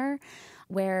similar,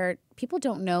 where people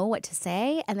don't know what to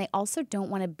say and they also don't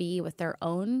want to be with their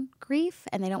own grief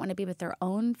and they don't want to be with their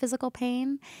own physical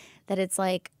pain. That it's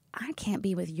like, I can't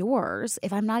be with yours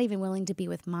if I'm not even willing to be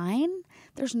with mine.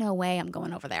 There's no way I'm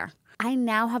going over there. I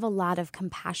now have a lot of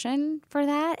compassion for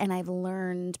that, and I've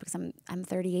learned, because I'm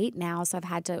 38 now, so I've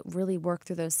had to really work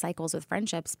through those cycles with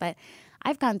friendships, but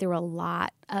I've gone through a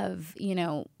lot of, you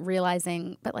know,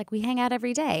 realizing, but like we hang out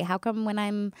every day. How come when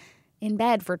I'm in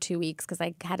bed for 2 weeks because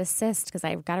I had a cyst, because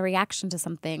I got a reaction to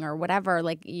something or whatever,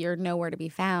 like you're nowhere to be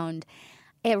found?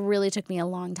 It really took me a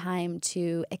long time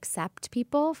to accept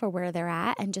people for where they're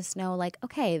at and just know like,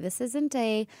 okay, this isn't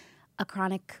a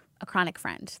chronic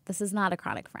friend. This is not a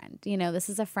chronic friend. You know, this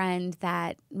is a friend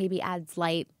that maybe adds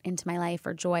light into my life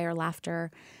or joy or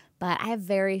laughter. But I have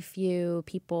very few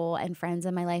people and friends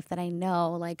in my life that I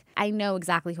know. Like, I know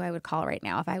exactly who I would call right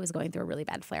now if I was going through a really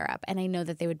bad flare-up. And I know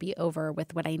that they would be over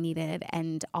with what I needed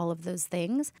and all of those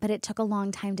things. But it took a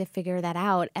long time to figure that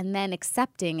out. And then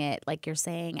accepting it, like you're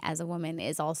saying, as a woman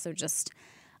is also just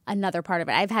another part of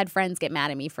it. I've had friends get mad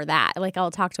at me for that. Like,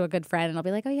 I'll talk to a good friend and I'll be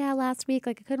like, oh yeah, last week,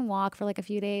 like I couldn't walk for like a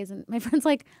few days. And my friend's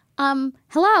like,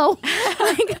 hello?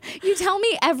 Like, you tell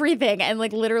me everything. And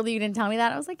like, literally you didn't tell me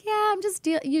that. I was like, yeah, I'm just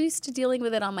used to dealing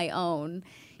with it on my own.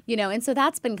 And so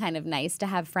that's been kind of nice to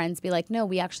have friends be like, no,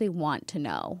 we actually want to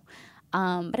know.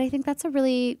 But I think that's a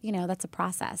really, that's a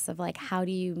process of like, how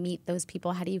do you meet those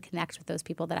people? How do you connect with those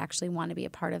people that actually want to be a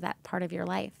part of that part of your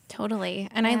life? Totally.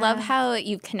 And I love how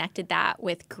you've connected that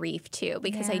with grief too,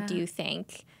 because I do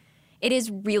think it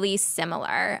is really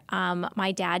similar.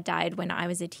 My dad died when I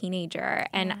was a teenager,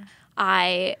 and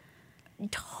I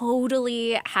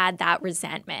totally had that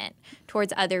resentment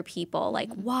towards other people.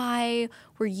 Like, why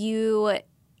were you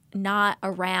not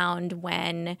around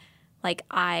when like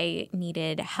I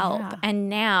needed help? Yeah. And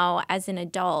now as an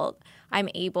adult, I'm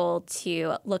able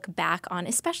to look back on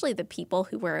especially the people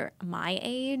who were my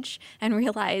age and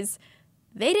realize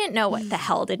they didn't know what the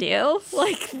hell to do.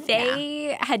 Like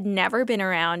they had never been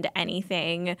around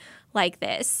anything like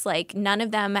this. Like none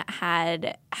of them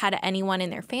had anyone in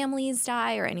their families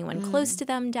die or anyone close to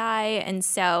them die. And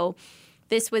so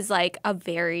this was like a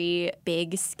very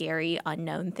big, scary,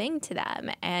 unknown thing to them.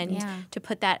 And to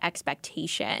put that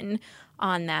expectation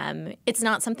on them, it's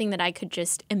not something that I could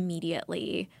just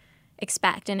immediately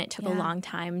expect. And it took a long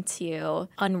time to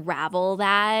unravel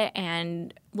that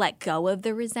and let go of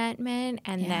the resentment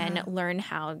and then learn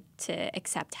how to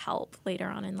accept help later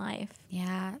on in life.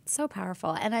 Yeah, it's so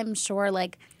powerful. And I'm sure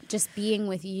like just being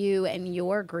with you and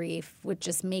your grief would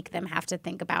just make them have to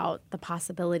think about the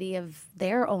possibility of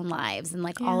their own lives and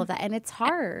like all of that. And it's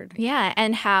hard. Yeah,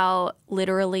 and how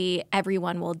literally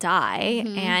everyone will die.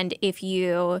 And if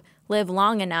you live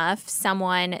long enough,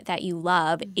 someone that you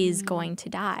love is going to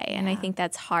die. And I think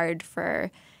that's hard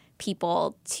for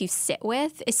people to sit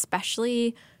with,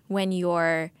 especially when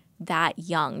you're that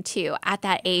young too, at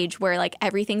that age where like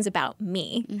everything's about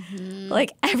me.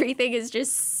 Like everything is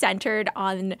just centered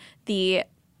on the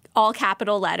all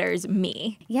capital letters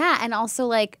me. Yeah, and also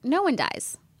like no one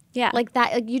dies. Yeah. Like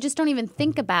that, like you just don't even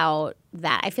think about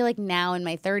that. I feel like now in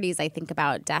my 30s I think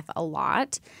about death a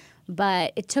lot.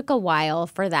 But it took a while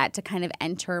for that to kind of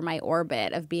enter my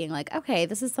orbit of being like, okay,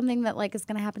 this is something that like is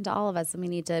going to happen to all of us. And we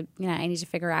need to, I need to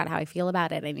figure out how I feel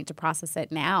about it. I need to process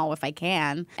it now if I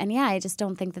can. And I just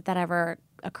don't think that ever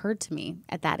occurred to me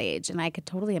at that age. And I could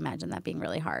totally imagine that being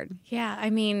really hard. Yeah. I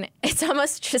mean, it's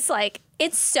almost just like,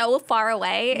 it's so far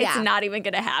away. It's not even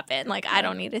going to happen. Like, I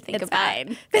don't need to think about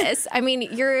this. I mean,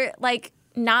 you're like,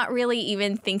 not really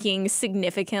even thinking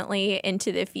significantly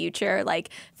into the future, like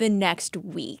the next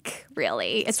week,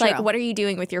 really. It's like, what are you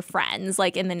doing with your friends,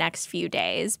 like in the next few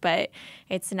days? But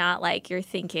it's not like you're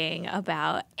thinking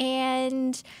about,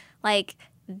 and like,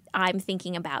 I'm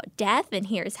thinking about death, and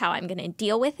here's how I'm going to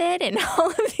deal with it, and all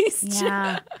of these.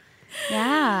 Yeah.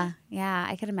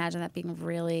 I could imagine that being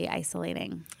really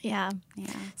isolating. Yeah.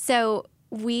 So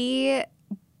we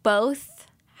both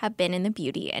have been in the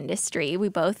beauty industry. We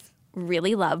both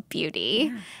really love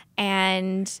beauty.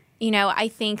 And, I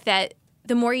think that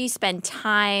the more you spend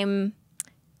time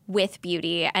with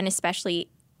beauty and especially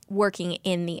working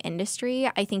in the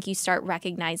industry, I think you start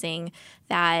recognizing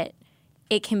that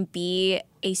it can be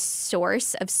a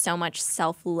source of so much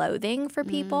self-loathing for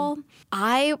people.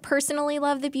 I personally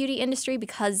love the beauty industry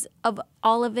because of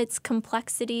all of its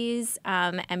complexities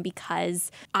and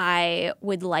because I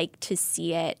would like to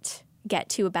see it get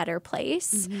to a better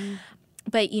place.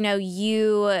 But,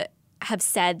 you have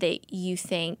said that you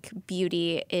think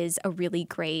beauty is a really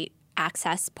great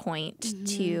access point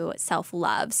to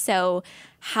self-love. So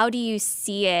how do you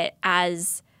see it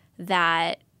as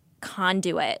that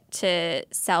conduit to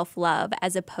self-love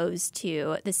as opposed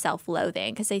to the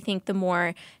self-loathing? Because I think the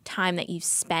more time that you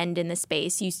spend in the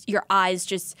space, your eyes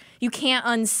just, you can't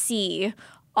unsee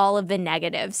all of the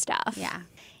negative stuff.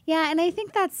 Yeah, and I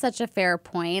think that's such a fair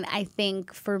point. I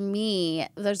think for me,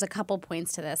 there's a couple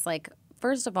points to this. Like,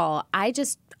 first of all, I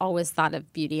just always thought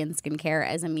of beauty and skincare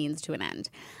as a means to an end.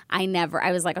 I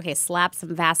was like, okay, slap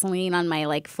some Vaseline on my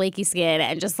like flaky skin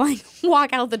and just like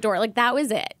walk out the door. Like that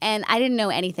was it. And I didn't know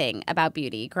anything about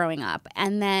beauty growing up.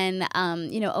 And then,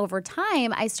 over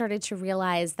time, I started to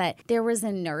realize that there was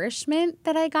a nourishment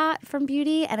that I got from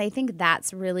beauty. And I think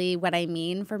that's really what I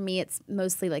mean. For me, it's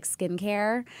mostly like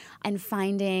skincare and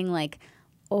finding like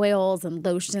oils and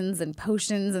lotions and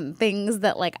potions and things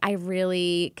that like I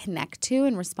really connect to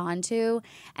and respond to.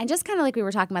 And just kind of like we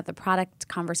were talking about the product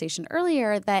conversation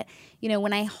earlier, that,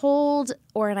 when I hold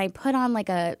or when I put on like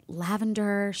a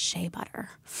lavender shea butter,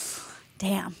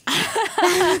 damn.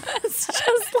 It's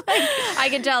just like, I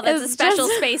can tell that's a special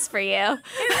space for you.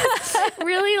 It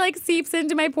really like seeps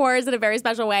into my pores in a very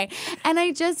special way. And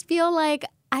I just feel like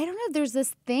I don't know. There's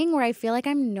this thing where I feel like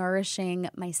I'm nourishing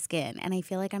my skin and I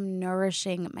feel like I'm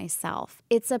nourishing myself.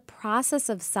 It's a process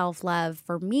of self-love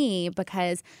for me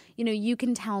because, you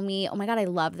can tell me, oh my God, I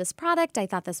love this product. I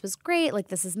thought this was great. Like,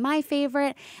 this is my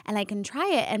favorite. And I can try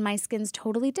it and my skin's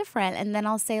totally different. And then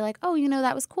I'll say like, oh,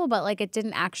 that was cool. But like, it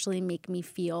didn't actually make me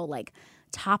feel like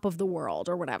top of the world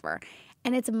or whatever.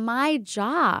 And it's my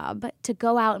job to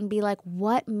go out and be like,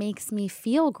 what makes me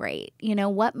feel great?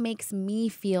 What makes me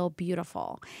feel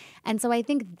beautiful? And so I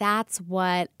think that's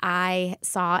what I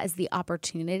saw as the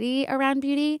opportunity around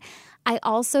beauty. I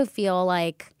also feel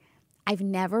like I've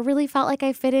never really felt like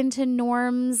I fit into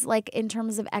norms, like in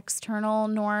terms of external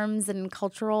norms and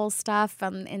cultural stuff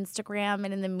on Instagram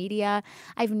and in the media.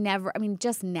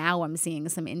 Just now I'm seeing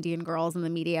some Indian girls in the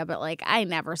media, but like I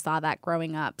never saw that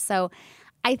growing up. So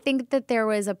I think that there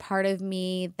was a part of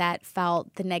me that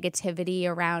felt the negativity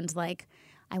around like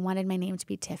I wanted my name to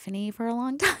be Tiffany for a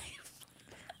long time.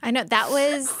 I know that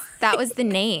was the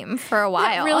name for a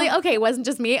while. Really? Okay, it wasn't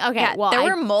just me. Okay, yeah, well, there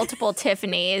were multiple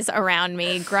Tiffany's around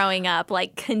me growing up,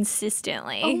 like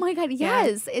consistently. Oh my God,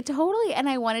 yes, it totally. And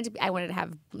I wanted to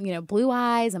have blue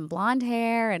eyes and blonde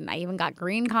hair, and I even got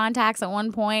green contacts at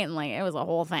one point, and like it was a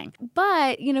whole thing.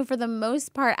 But for the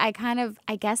most part, I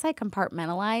guess I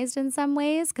compartmentalized in some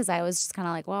ways because I was just kind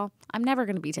of like, well, I'm never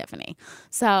going to be Tiffany,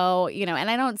 so and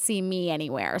I don't see me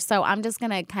anywhere, so I'm just going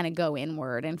to kind of go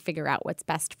inward and figure out what's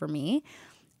best for me.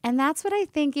 And that's what I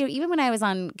think, even when I was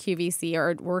on QVC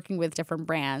or working with different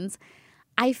brands,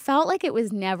 I felt like it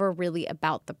was never really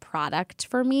about the product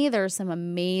for me. There's some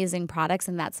amazing products,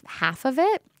 and that's half of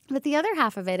it. But the other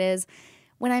half of it is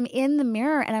when I'm in the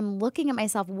mirror and I'm looking at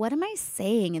myself, what am I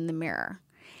saying in the mirror?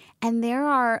 And there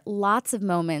are lots of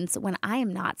moments when I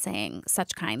am not saying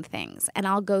such kind things, and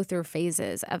I'll go through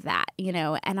phases of that,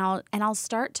 and I'll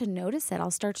start to notice it.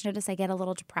 I'll start to notice I get a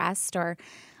little depressed, or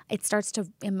it starts to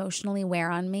emotionally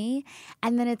wear on me.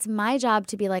 And then it's my job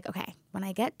to be like, okay, when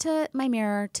I get to my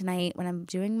mirror tonight, when I'm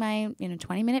doing my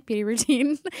 20-minute beauty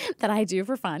routine that I do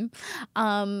for fun,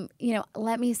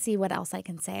 let me see what else I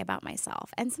can say about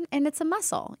myself. And it's a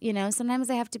muscle. Sometimes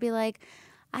I have to be like,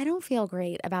 I don't feel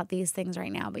great about these things right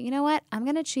now, but you know what? I'm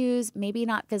going to choose maybe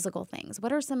not physical things.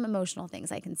 What are some emotional things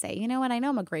I can say? You know what? I know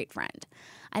I'm a great friend.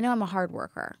 I know I'm a hard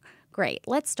worker. Great.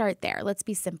 Let's start there. Let's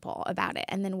be simple about it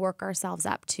and then work ourselves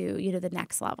up to, the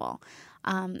next level.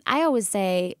 I always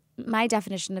say my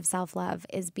definition of self-love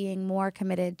is being more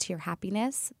committed to your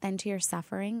happiness than to your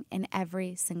suffering in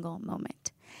every single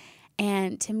moment.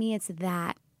 And to me, it's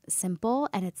that simple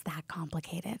and it's that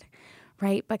complicated,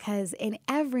 right? Because in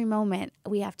every moment,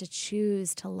 we have to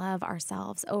choose to love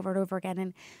ourselves over and over again.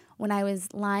 And when I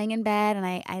was lying in bed and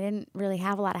I didn't really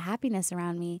have a lot of happiness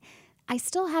around me, I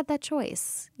still had that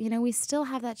choice. We still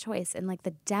have that choice in like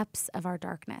the depths of our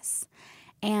darkness.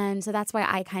 And so that's why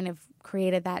I kind of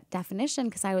created that definition,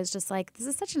 because I was just like, this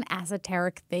is such an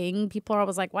esoteric thing. People are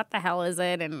always like, what the hell is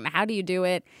it? And how do you do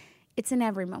it? It's in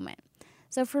every moment.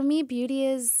 So for me, beauty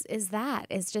is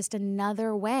just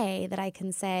another way that I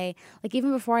can say, like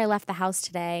even before I left the house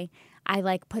today, I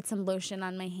like put some lotion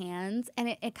on my hands,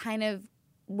 and it kind of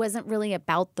wasn't really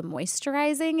about the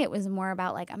moisturizing. It was more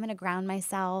about like, I'm going to ground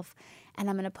myself and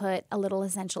I'm going to put a little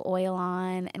essential oil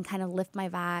on and kind of lift my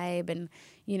vibe and,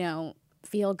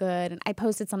 feel good. And I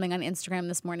posted something on Instagram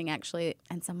this morning actually,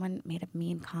 and someone made a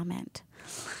mean comment.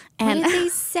 And what did they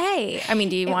say?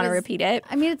 Do you want to repeat it?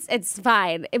 It's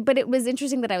fine. But it was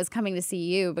interesting that I was coming to see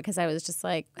you because I was just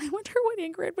like, I wonder what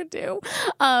Ingrid would do.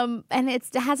 And it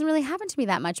hasn't really happened to me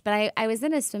that much. But I was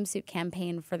in a swimsuit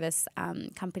campaign for this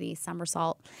company,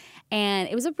 Somersault. And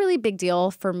it was a really big deal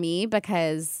for me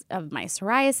because of my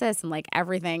psoriasis and like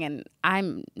everything. And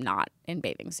I'm not in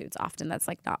bathing suits often. That's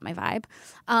like not my vibe.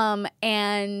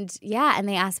 And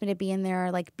they asked me to be in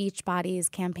their like Beach Bodies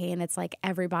campaign. It's like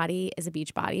everybody is a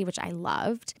beach body, which I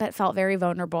loved, but felt very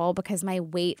vulnerable because my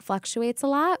weight fluctuates a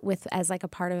lot as like a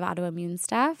part of autoimmune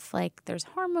stuff. Like there's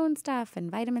hormone stuff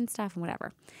and vitamin stuff and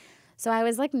whatever. So I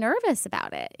was like nervous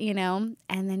about it, And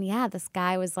then, this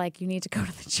guy was like, you need to go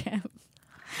to the gym.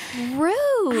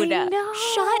 Rude. I know.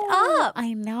 Shut up.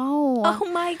 I know. Oh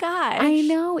my gosh. I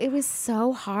know. It was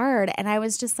so hard. And I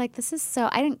was just like,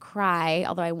 I didn't cry,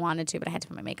 although I wanted to, but I had to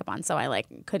put my makeup on, so I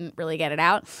like couldn't really get it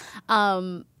out.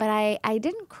 But I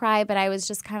didn't cry, but I was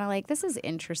just kind of like, this is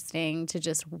interesting to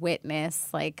just witness.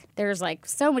 Like there's like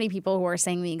so many people who are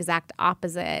saying the exact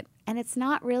opposite. And it's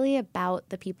not really about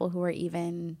the people who are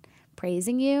even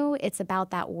praising you. It's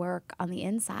about that work on the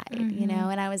inside,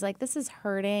 And I was like, this is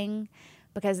hurting,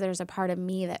 because there's a part of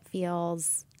me that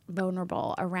feels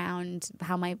vulnerable around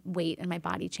how my weight and my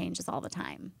body changes all the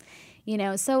time.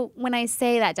 So when I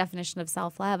say that definition of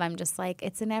self-love, I'm just like,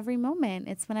 it's in every moment.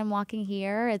 It's when I'm walking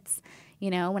here. It's,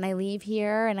 when I leave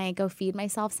here and I go feed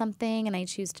myself something and I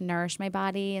choose to nourish my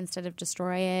body instead of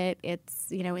destroy it. It's,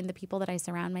 in the people that I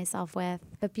surround myself with.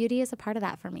 But beauty is a part of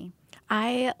that for me.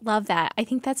 I love that. I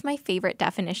think that's my favorite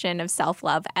definition of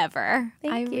self-love ever.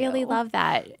 I really love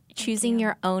that. Choosing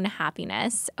your own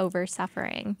happiness over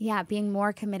suffering. Yeah, being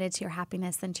more committed to your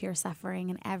happiness than to your suffering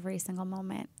in every single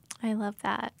moment. I love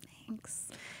that. Thanks.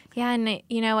 Yeah, and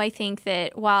I think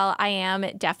that while I am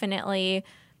definitely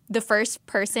the first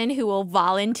person who will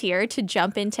volunteer to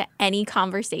jump into any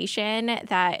conversation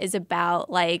that is about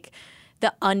like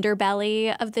the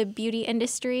underbelly of the beauty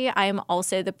industry, I am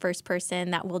also the first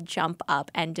person that will jump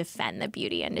up and defend the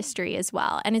beauty industry as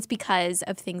well. And it's because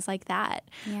of things like that.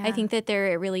 Yeah. I think that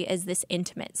there really is this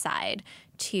intimate side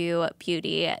to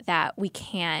beauty that we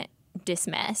can't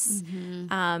dismiss. Mm-hmm.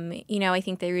 I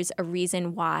think there's a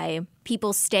reason why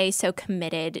people stay so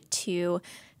committed to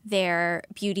their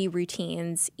beauty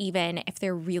routines, even if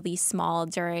they're really small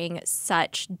during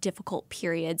such difficult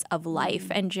periods of life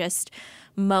and just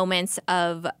moments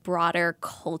of broader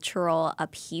cultural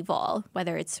upheaval,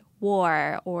 whether it's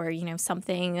war or,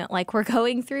 something like we're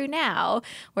going through now,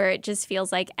 where it just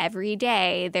feels like every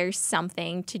day there's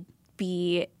something to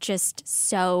be just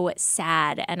so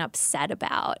sad and upset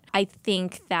about. I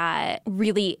think that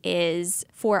really is,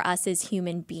 for us as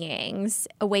human beings,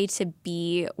 a way to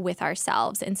be with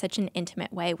ourselves in such an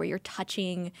intimate way where you're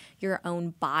touching your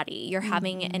own body. You're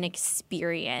having an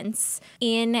experience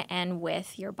in and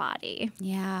with your body.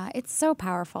 Yeah, it's so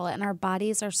powerful. And our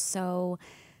bodies are so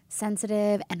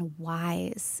sensitive and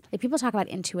wise. People talk about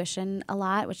intuition a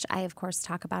lot, which I, of course,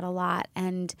 talk about a lot.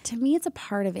 And to me, it's a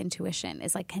part of intuition,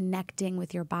 is like connecting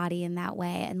with your body in that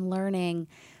way and learning,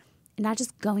 not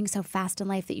just going so fast in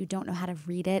life that you don't know how to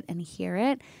read it and hear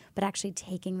it, but actually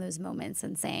taking those moments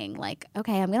and saying like,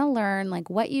 okay, I'm going to learn like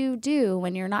what you do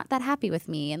when you're not that happy with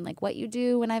me, and like what you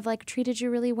do when I've like treated you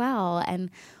really well,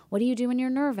 and what do you do when you're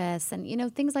nervous,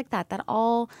 and things like that. That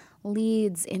all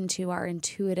leads into our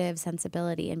intuitive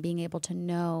sensibility and being able to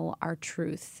know our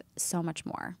truth so much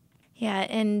more. Yeah,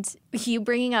 and you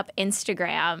bringing up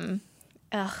Instagram,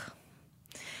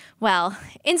 well,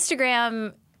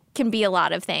 Instagram can be a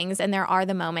lot of things, and there are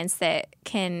the moments that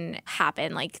can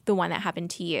happen, like the one that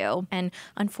happened to you. And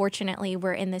unfortunately,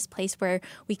 we're in this place where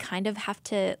we kind of have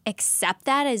to accept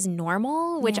that as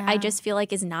normal, which I just feel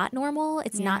like is not normal.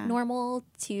 It's not normal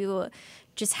to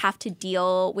just have to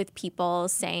deal with people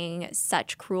saying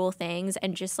such cruel things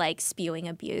and just like spewing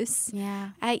abuse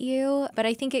at you. But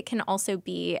I think it can also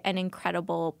be an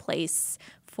incredible place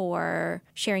for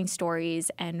sharing stories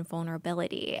and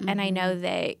vulnerability. Mm-hmm. And I know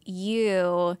that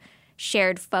you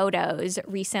shared photos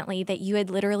recently that you had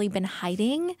literally been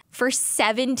hiding for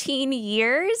 17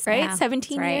 years, right? Yeah,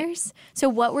 17 years. So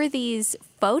what were these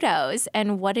photos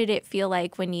and what did it feel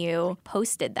like when you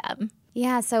posted them?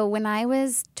 Yeah, so when I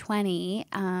was 20,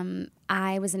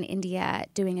 I was in India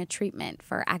doing a treatment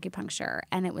for acupuncture,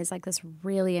 and it was like this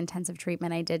really intensive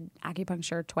treatment. I did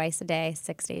acupuncture twice a day,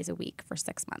 6 days a week for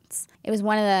 6 months. It was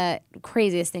one of the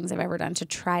craziest things I've ever done to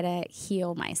try to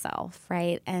heal myself,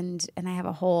 right? And I have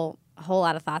a whole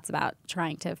lot of thoughts about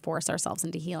trying to force ourselves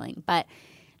into healing. But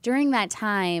during that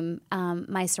time,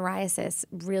 my psoriasis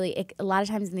really, a lot of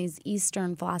times in these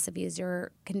Eastern philosophies,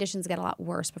 your conditions get a lot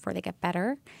worse before they get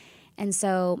better. And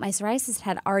so my psoriasis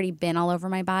had already been all over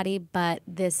my body, but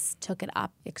this took it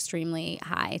up extremely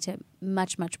high to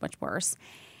much, much, much worse.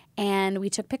 And we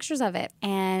took pictures of it,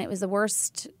 and it was the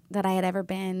worst that I had ever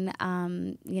been.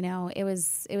 It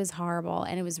was horrible,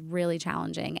 and it was really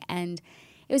challenging. And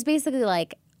it was basically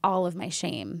like all of my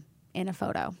shame in a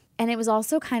photo. And it was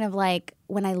also kind of like,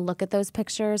 when I look at those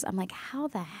pictures, I'm like, how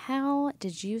the hell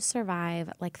did you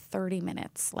survive like 30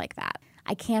 minutes like that?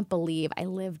 I can't believe I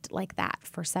lived like that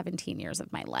for 17 years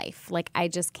of my life. Like, I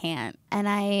just can't. And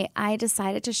I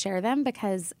decided to share them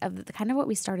because of the kind of what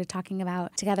we started talking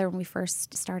about together when we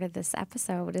first started this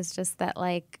episode, is just that,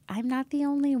 like, I'm not the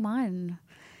only one.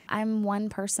 I'm one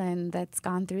person that's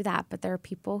gone through that, but there are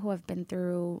people who have been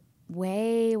through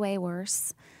way, way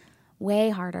worse,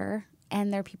 way harder.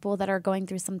 And there are people that are going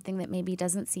through something that maybe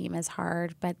doesn't seem as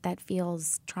hard, but that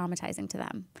feels traumatizing to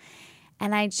them.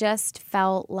 And I just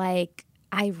felt like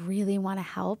I really want to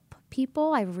help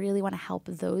people. I really want to help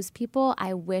those people.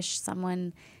 I wish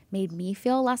someone made me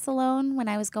feel less alone when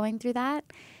I was going through that.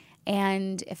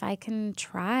 And if I can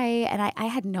try, and I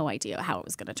had no idea how it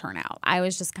was going to turn out. I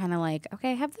was just kind of like,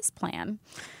 okay, I have this plan.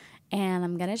 and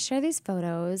I'm going to share these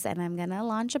photos, and I'm going to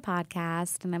launch a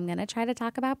podcast, and I'm going to try to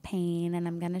talk about pain, and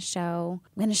I'm going to show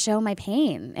my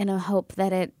pain in a hope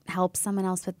that it helps someone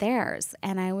else with theirs.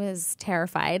 And I was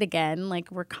terrified again,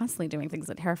 like we're constantly doing things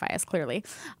that terrify us clearly.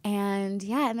 And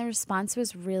and the response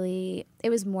was it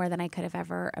was more than I could have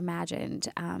ever imagined.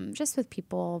 Just with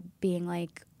people being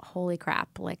like, holy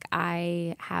crap, like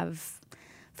I have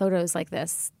photos like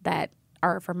this that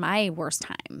are from my worst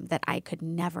time that I could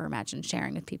never imagine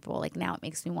sharing with people. Like now it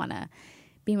makes me want to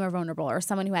be more vulnerable. Or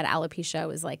someone who had alopecia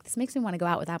was like, this makes me want to go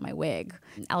out without my wig.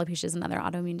 Alopecia is another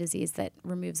autoimmune disease that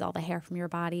removes all the hair from your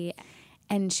body.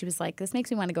 And she was like, this makes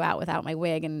me want to go out without my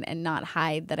wig and not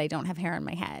hide that I don't have hair on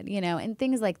my head, and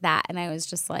things like that. And I was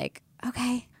just like,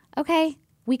 okay,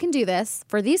 we can do this.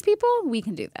 For these people, we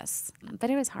can do this. But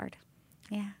it was hard.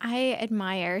 Yeah. I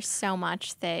admire so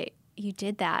much that you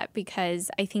did that, because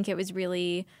I think it was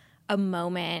really a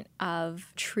moment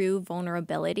of true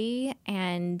vulnerability.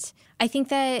 And I think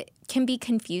that can be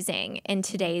confusing in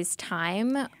today's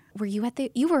time. You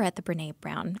were at the Brene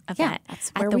Brown event. Yeah,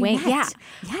 that's where at the we Wing. met. Yeah.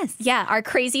 Yes. Yeah, our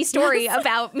crazy story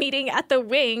about meeting at the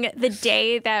Wing the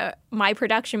day that my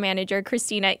production manager,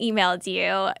 Christina, emailed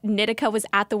you. Nitika was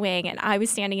at the Wing, and I was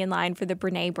standing in line for the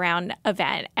Brene Brown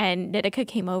event. And Nitika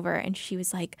came over, and she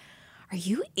was like, are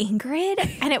you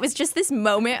Ingrid? And it was just this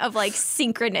moment of like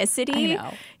synchronicity. I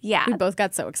know. Yeah. We both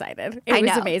got so excited. It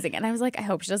was amazing. And I was like, I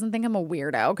hope she doesn't think I'm a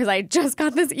weirdo, because I just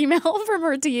got this email from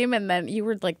her team, and then you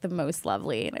were like the most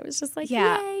lovely. And I was just like,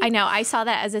 yeah, yay. I know. I saw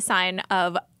that as a sign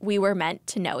of we were meant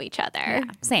to know each other. Yeah,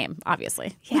 same,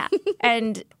 obviously. Yeah.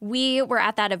 And we were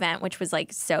at that event, which was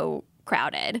like so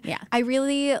crowded. Yeah. I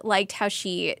really liked how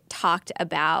she talked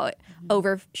about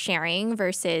oversharing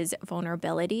versus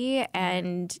vulnerability,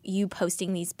 and you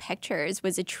posting these pictures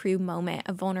was a true moment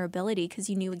of vulnerability because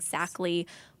you knew exactly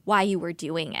why you were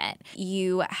doing it.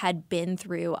 You had been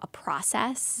through a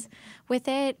process with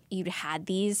it. You'd had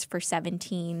these for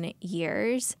 17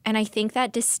 years. And I think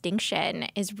that distinction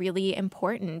is really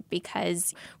important,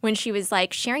 because when she was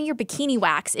like, sharing your bikini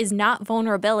wax is not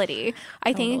vulnerability,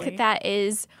 I think that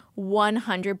is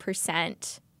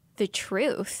 100% the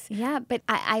truth. Yeah, but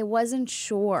I wasn't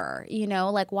sure,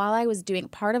 like while I was doing,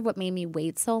 part of what made me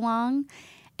wait so long,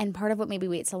 and part of what made me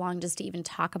wait so long just to even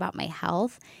talk about my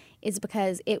health, is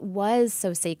because it was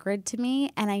so sacred to me,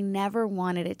 and I never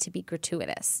wanted it to be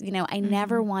gratuitous. I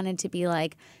never wanted to be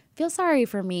like, feel sorry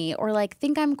for me, or like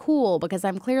think I'm cool because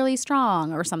I'm clearly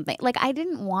strong or something. Like I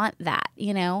didn't want that,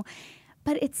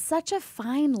 But it's such a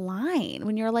fine line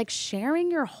when you're like sharing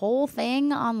your whole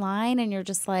thing online, and you're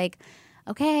just like,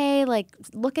 okay, like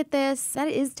look at this. That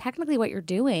is technically what you're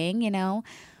doing,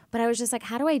 But I was just like,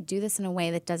 how do I do this in a way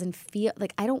that doesn't feel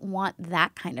like, I don't want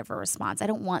that kind of a response. I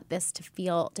don't want this to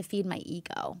feed my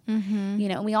ego,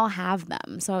 and we all have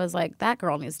them. So I was like, that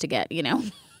girl needs to get,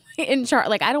 in charge.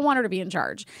 Like, I don't want her to be in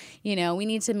charge. We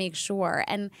need to make sure.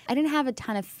 And I didn't have a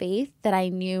ton of faith that I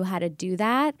knew how to do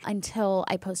that until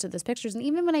I posted those pictures. And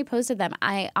even when I posted them,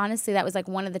 honestly, that was like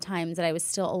one of the times that I was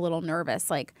still a little nervous.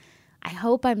 Like, I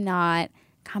hope I'm not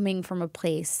coming from a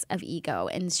place of ego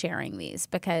and sharing these,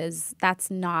 because that's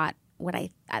not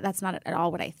at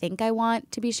all what I think I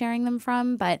want to be sharing them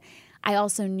from. But I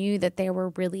also knew that they were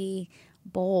really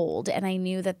bold, and I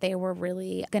knew that they were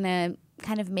really going to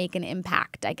kind of make an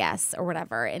impact, I guess, or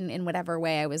whatever, in whatever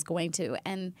way I was going to.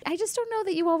 And I just don't know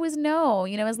that you always know,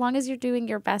 as long as you're doing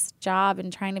your best job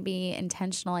and trying to be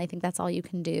intentional, I think that's all you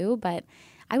can do. But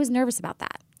I was nervous about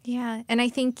that. Yeah. And I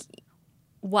think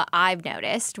what I've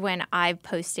noticed when I've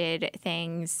posted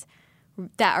things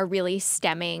that are really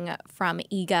stemming from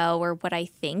ego or what I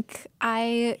think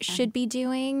I should be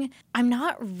doing, I'm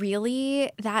not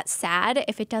really that sad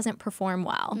if it doesn't perform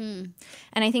well. And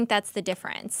I think that's the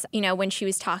difference. When she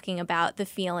was talking about the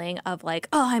feeling of like,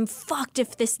 oh, I'm fucked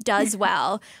if this does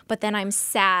well, but then I'm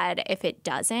sad if it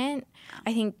doesn't.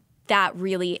 I think that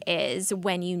really is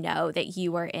when you know that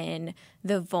you are in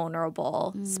the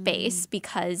vulnerable space,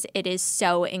 because it is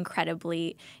so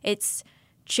incredibly, it's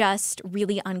just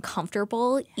really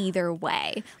uncomfortable either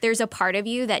way. There's a part of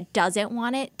you that doesn't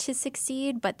want it to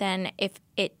succeed, but then if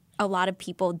a lot of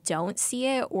people don't see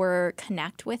it or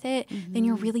connect with it, then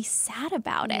you're really sad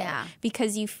about it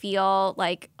because you feel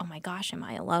like, oh my gosh, am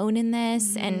I alone in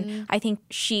this? And I think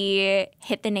she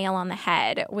hit the nail on the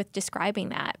head with describing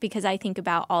that, because I think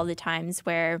about all the times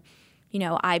where,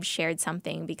 I've shared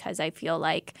something because I feel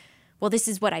like, well, this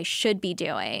is what I should be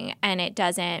doing, and it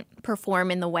doesn't perform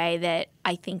in the way that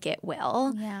I think it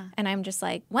will. Yeah. And I'm just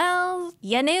like, well,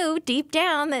 you knew deep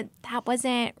down that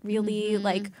wasn't really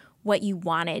like what you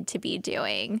wanted to be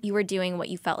doing. You were doing what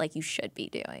you felt like you should be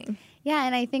doing. Yeah,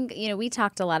 and I think, we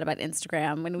talked a lot about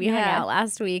Instagram when we hung out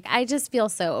last week. I just feel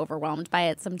so overwhelmed by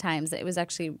it sometimes. It was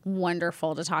actually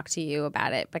wonderful to talk to you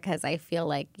about it because I feel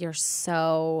like you're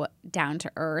so down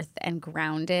to earth and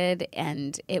grounded,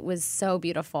 and it was so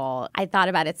beautiful. I thought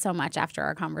about it so much after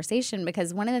our conversation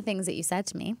because one of the things that you said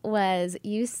to me was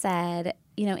you said,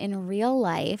 in real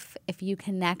life, if you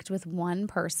connect with one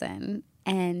person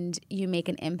and you make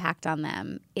an impact on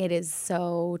them, it is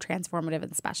so transformative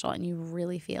and special, and you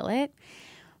really feel it.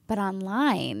 But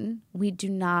online, we do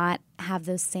not have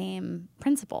those same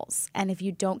principles. And if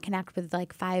you don't connect with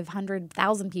like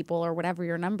 500,000 people or whatever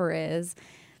your number is,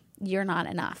 you're not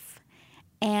enough.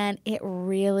 And it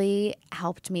really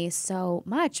helped me so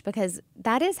much because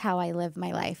that is how I live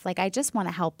my life. Like, I just want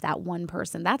to help that one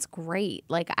person. That's great.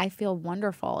 Like, I feel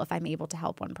wonderful if I'm able to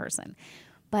help one person.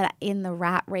 But in the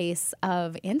rat race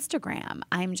of Instagram,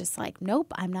 I'm just like,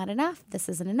 nope, I'm not enough. This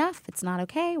isn't enough. It's not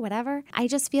okay, whatever. I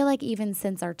just feel like even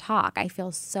since our talk, I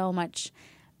feel so much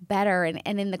better.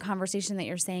 And in the conversation that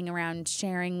you're saying around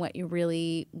sharing what you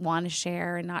really want to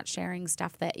share and not sharing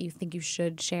stuff that you think you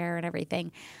should share and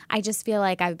everything, I just feel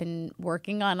like I've been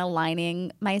working on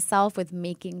aligning myself with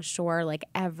making sure like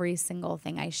every single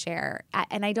thing I share,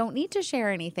 and I don't need to share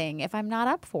anything if I'm not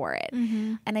up for it.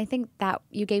 Mm-hmm. And I think that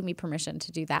you gave me permission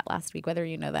to do that last week, whether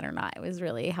you know that or not. It was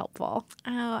really helpful.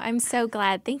 Oh, I'm so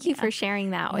glad. Thank you for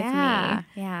sharing that with me. Yeah.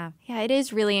 Yeah, it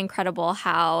is really incredible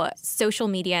how social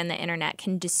media and the internet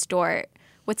can distort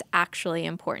what's actually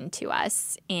important to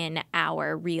us in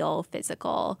our real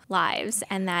physical lives.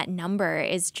 And that number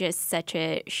is just such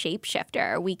a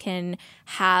shapeshifter. We can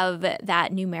have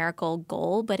that numerical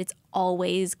goal, but it's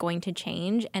always going to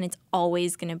change and it's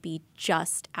always going to be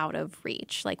just out of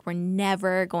reach. Like, we're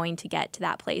never going to get to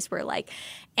that place where like,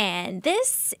 and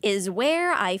this is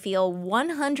where I feel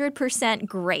 100%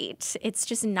 great. It's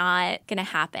just not going to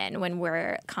happen when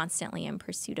we're constantly in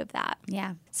pursuit of that.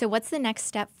 Yeah. So what's the next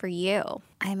step for you?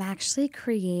 I'm actually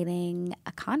creating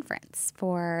a conference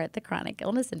for the chronic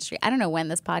illness industry. I don't know when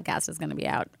this podcast is going to be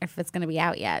out, if it's going to be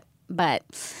out yet, but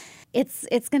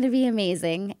it's going to be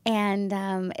amazing. And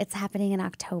it's happening in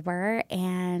October,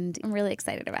 and I'm really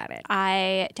excited about it.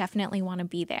 I definitely want to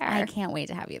be there. I can't wait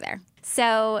to have you there.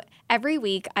 So every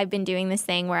week I've been doing this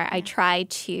thing where I try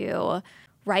to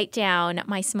write down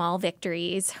my small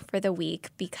victories for the week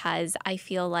because I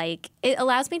feel like it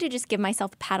allows me to just give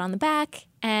myself a pat on the back,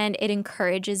 and it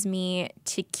encourages me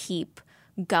to keep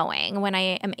going when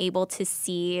I am able to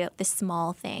see the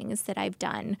small things that I've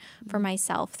done for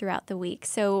myself throughout the week.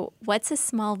 So what's a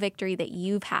small victory that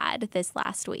you've had this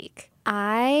last week?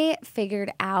 I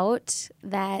figured out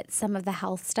that some of the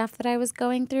health stuff that I was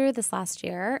going through this last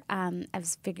year, I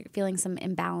was feeling some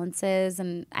imbalances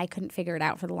and I couldn't figure it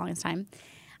out for the longest time.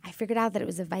 I figured out that it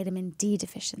was a vitamin D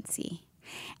deficiency.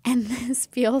 And this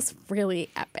feels really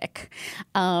epic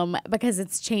because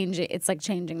it's changing. It's like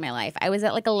changing my life. I was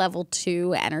at like a level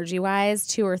 2 energy-wise,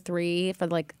 2 or 3 for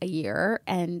like a year,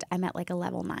 and I'm at like a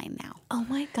level 9 now. Oh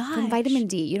my gosh. From vitamin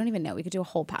D. You don't even know. We could do a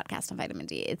whole podcast on vitamin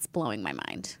D. It's blowing my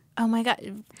mind. Oh my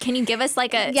God. Can you give us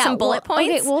like some bullet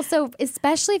points? Okay, well, so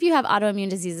especially if you have autoimmune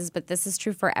diseases, but this is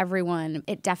true for everyone,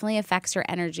 it definitely affects your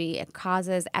energy. It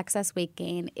causes excess weight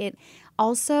gain. It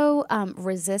also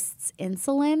resists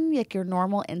insulin, like your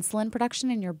normal insulin production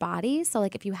in your body. So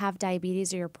like if you have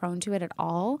diabetes or you're prone to it at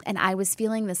all, and I was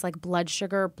feeling this like blood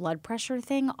sugar, blood pressure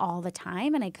thing all the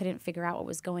time, and I couldn't figure out what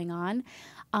was going on.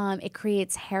 It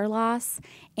creates hair loss,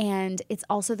 and it's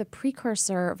also the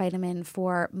precursor vitamin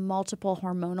for multiple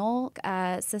hormonal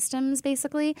systems,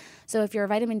 basically. So if your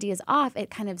vitamin D is off, it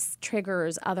kind of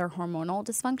triggers other hormonal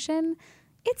dysfunction.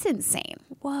 It's insane.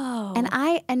 Whoa.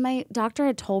 And my doctor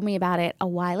had told me about it a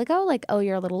while ago, like, oh,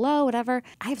 you're a little low, whatever.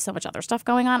 I have so much other stuff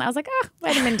going on. I was like,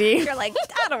 vitamin D. You're like,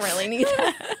 I don't really need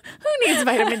that. Who needs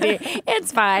vitamin D?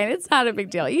 It's fine. It's not a big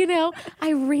deal. I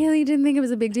really didn't think it was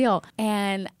a big deal.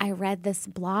 And I read this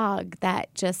blog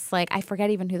that just like, I forget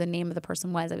even who the name of the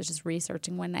person was. I was just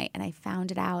researching one night and I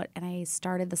found it out and I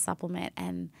started the supplement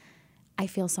and I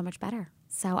feel so much better.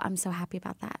 So I'm so happy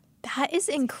about that. That is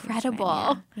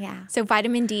incredible. Yeah. So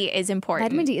vitamin D is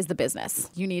important. Vitamin D is the business.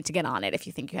 You need to get on it if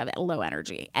you think you have low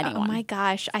energy. Anyone. Oh my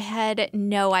gosh. I had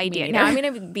no idea. Now I'm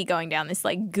going to be going down this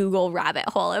like Google rabbit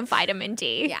hole of vitamin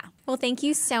D. Yeah. Well, thank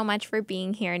you so much for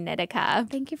being here, Nitika.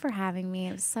 Thank you for having me.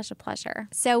 It was such a pleasure.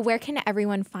 So where can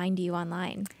everyone find you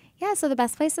online? Yeah, so the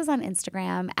best place is on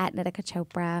Instagram at Nitika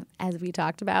Chopra, as we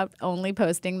talked about, only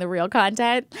posting the real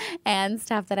content and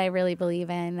stuff that I really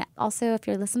believe in. Also, if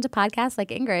you're listening to podcasts like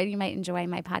Ingrid, you might enjoy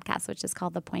my podcast, which is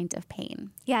called The Point of Pain.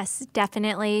 Yes,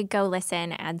 definitely go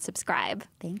listen and subscribe.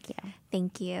 Thank you.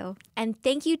 Thank you. And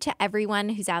thank you to everyone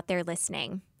who's out there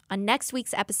listening. On next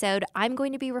week's episode, I'm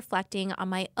going to be reflecting on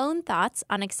my own thoughts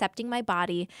on accepting my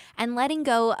body and letting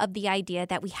go of the idea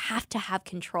that we have to have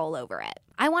control over it.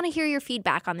 I want to hear your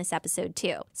feedback on this episode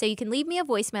too. So you can leave me a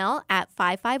voicemail at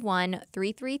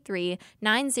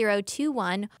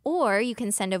 551-333-9021, or you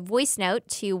can send a voice note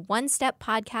to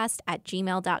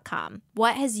onesteppodcast@gmail.com.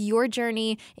 What has your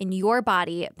journey in your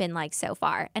body been like so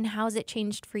far, and how has it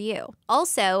changed for you?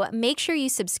 Also, make sure you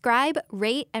subscribe,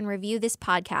 rate, and review this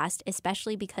podcast,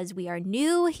 especially because we are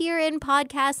new here in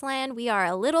podcast land. We are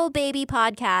a little baby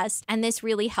podcast, and this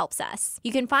really helps us.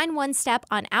 You can find One Step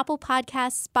on Apple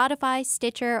Podcasts, Spotify,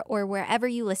 Stitcher, or wherever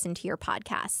you listen to your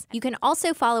podcasts. You can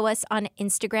also follow us on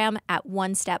Instagram at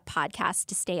One Step Podcast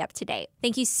to stay up to date.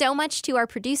 Thank you so much to our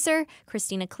producer,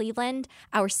 Christina Cleveland,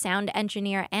 our sound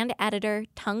engineer and editor,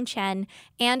 Tung Chen,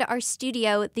 and our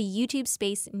studio, the YouTube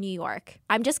Space New York.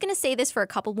 I'm just going to say this for a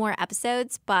couple more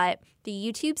episodes, but the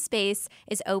YouTube Space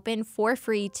is open for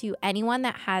free to anyone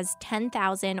that has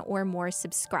 10,000 or more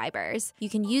subscribers. You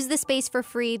can use the space for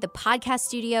free. The podcast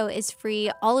studio is free.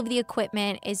 All of the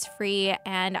equipment is free.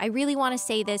 And I really want to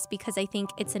say this because I think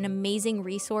it's an amazing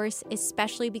resource,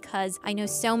 especially because I know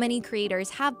so many creators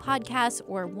have podcasts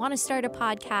or want to start a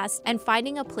podcast, and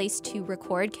finding a place to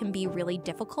record can be really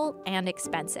difficult and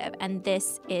expensive. And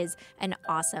this is an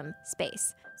awesome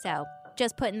space. So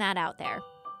just putting that out there.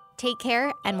 Take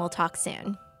care, and we'll talk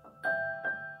soon.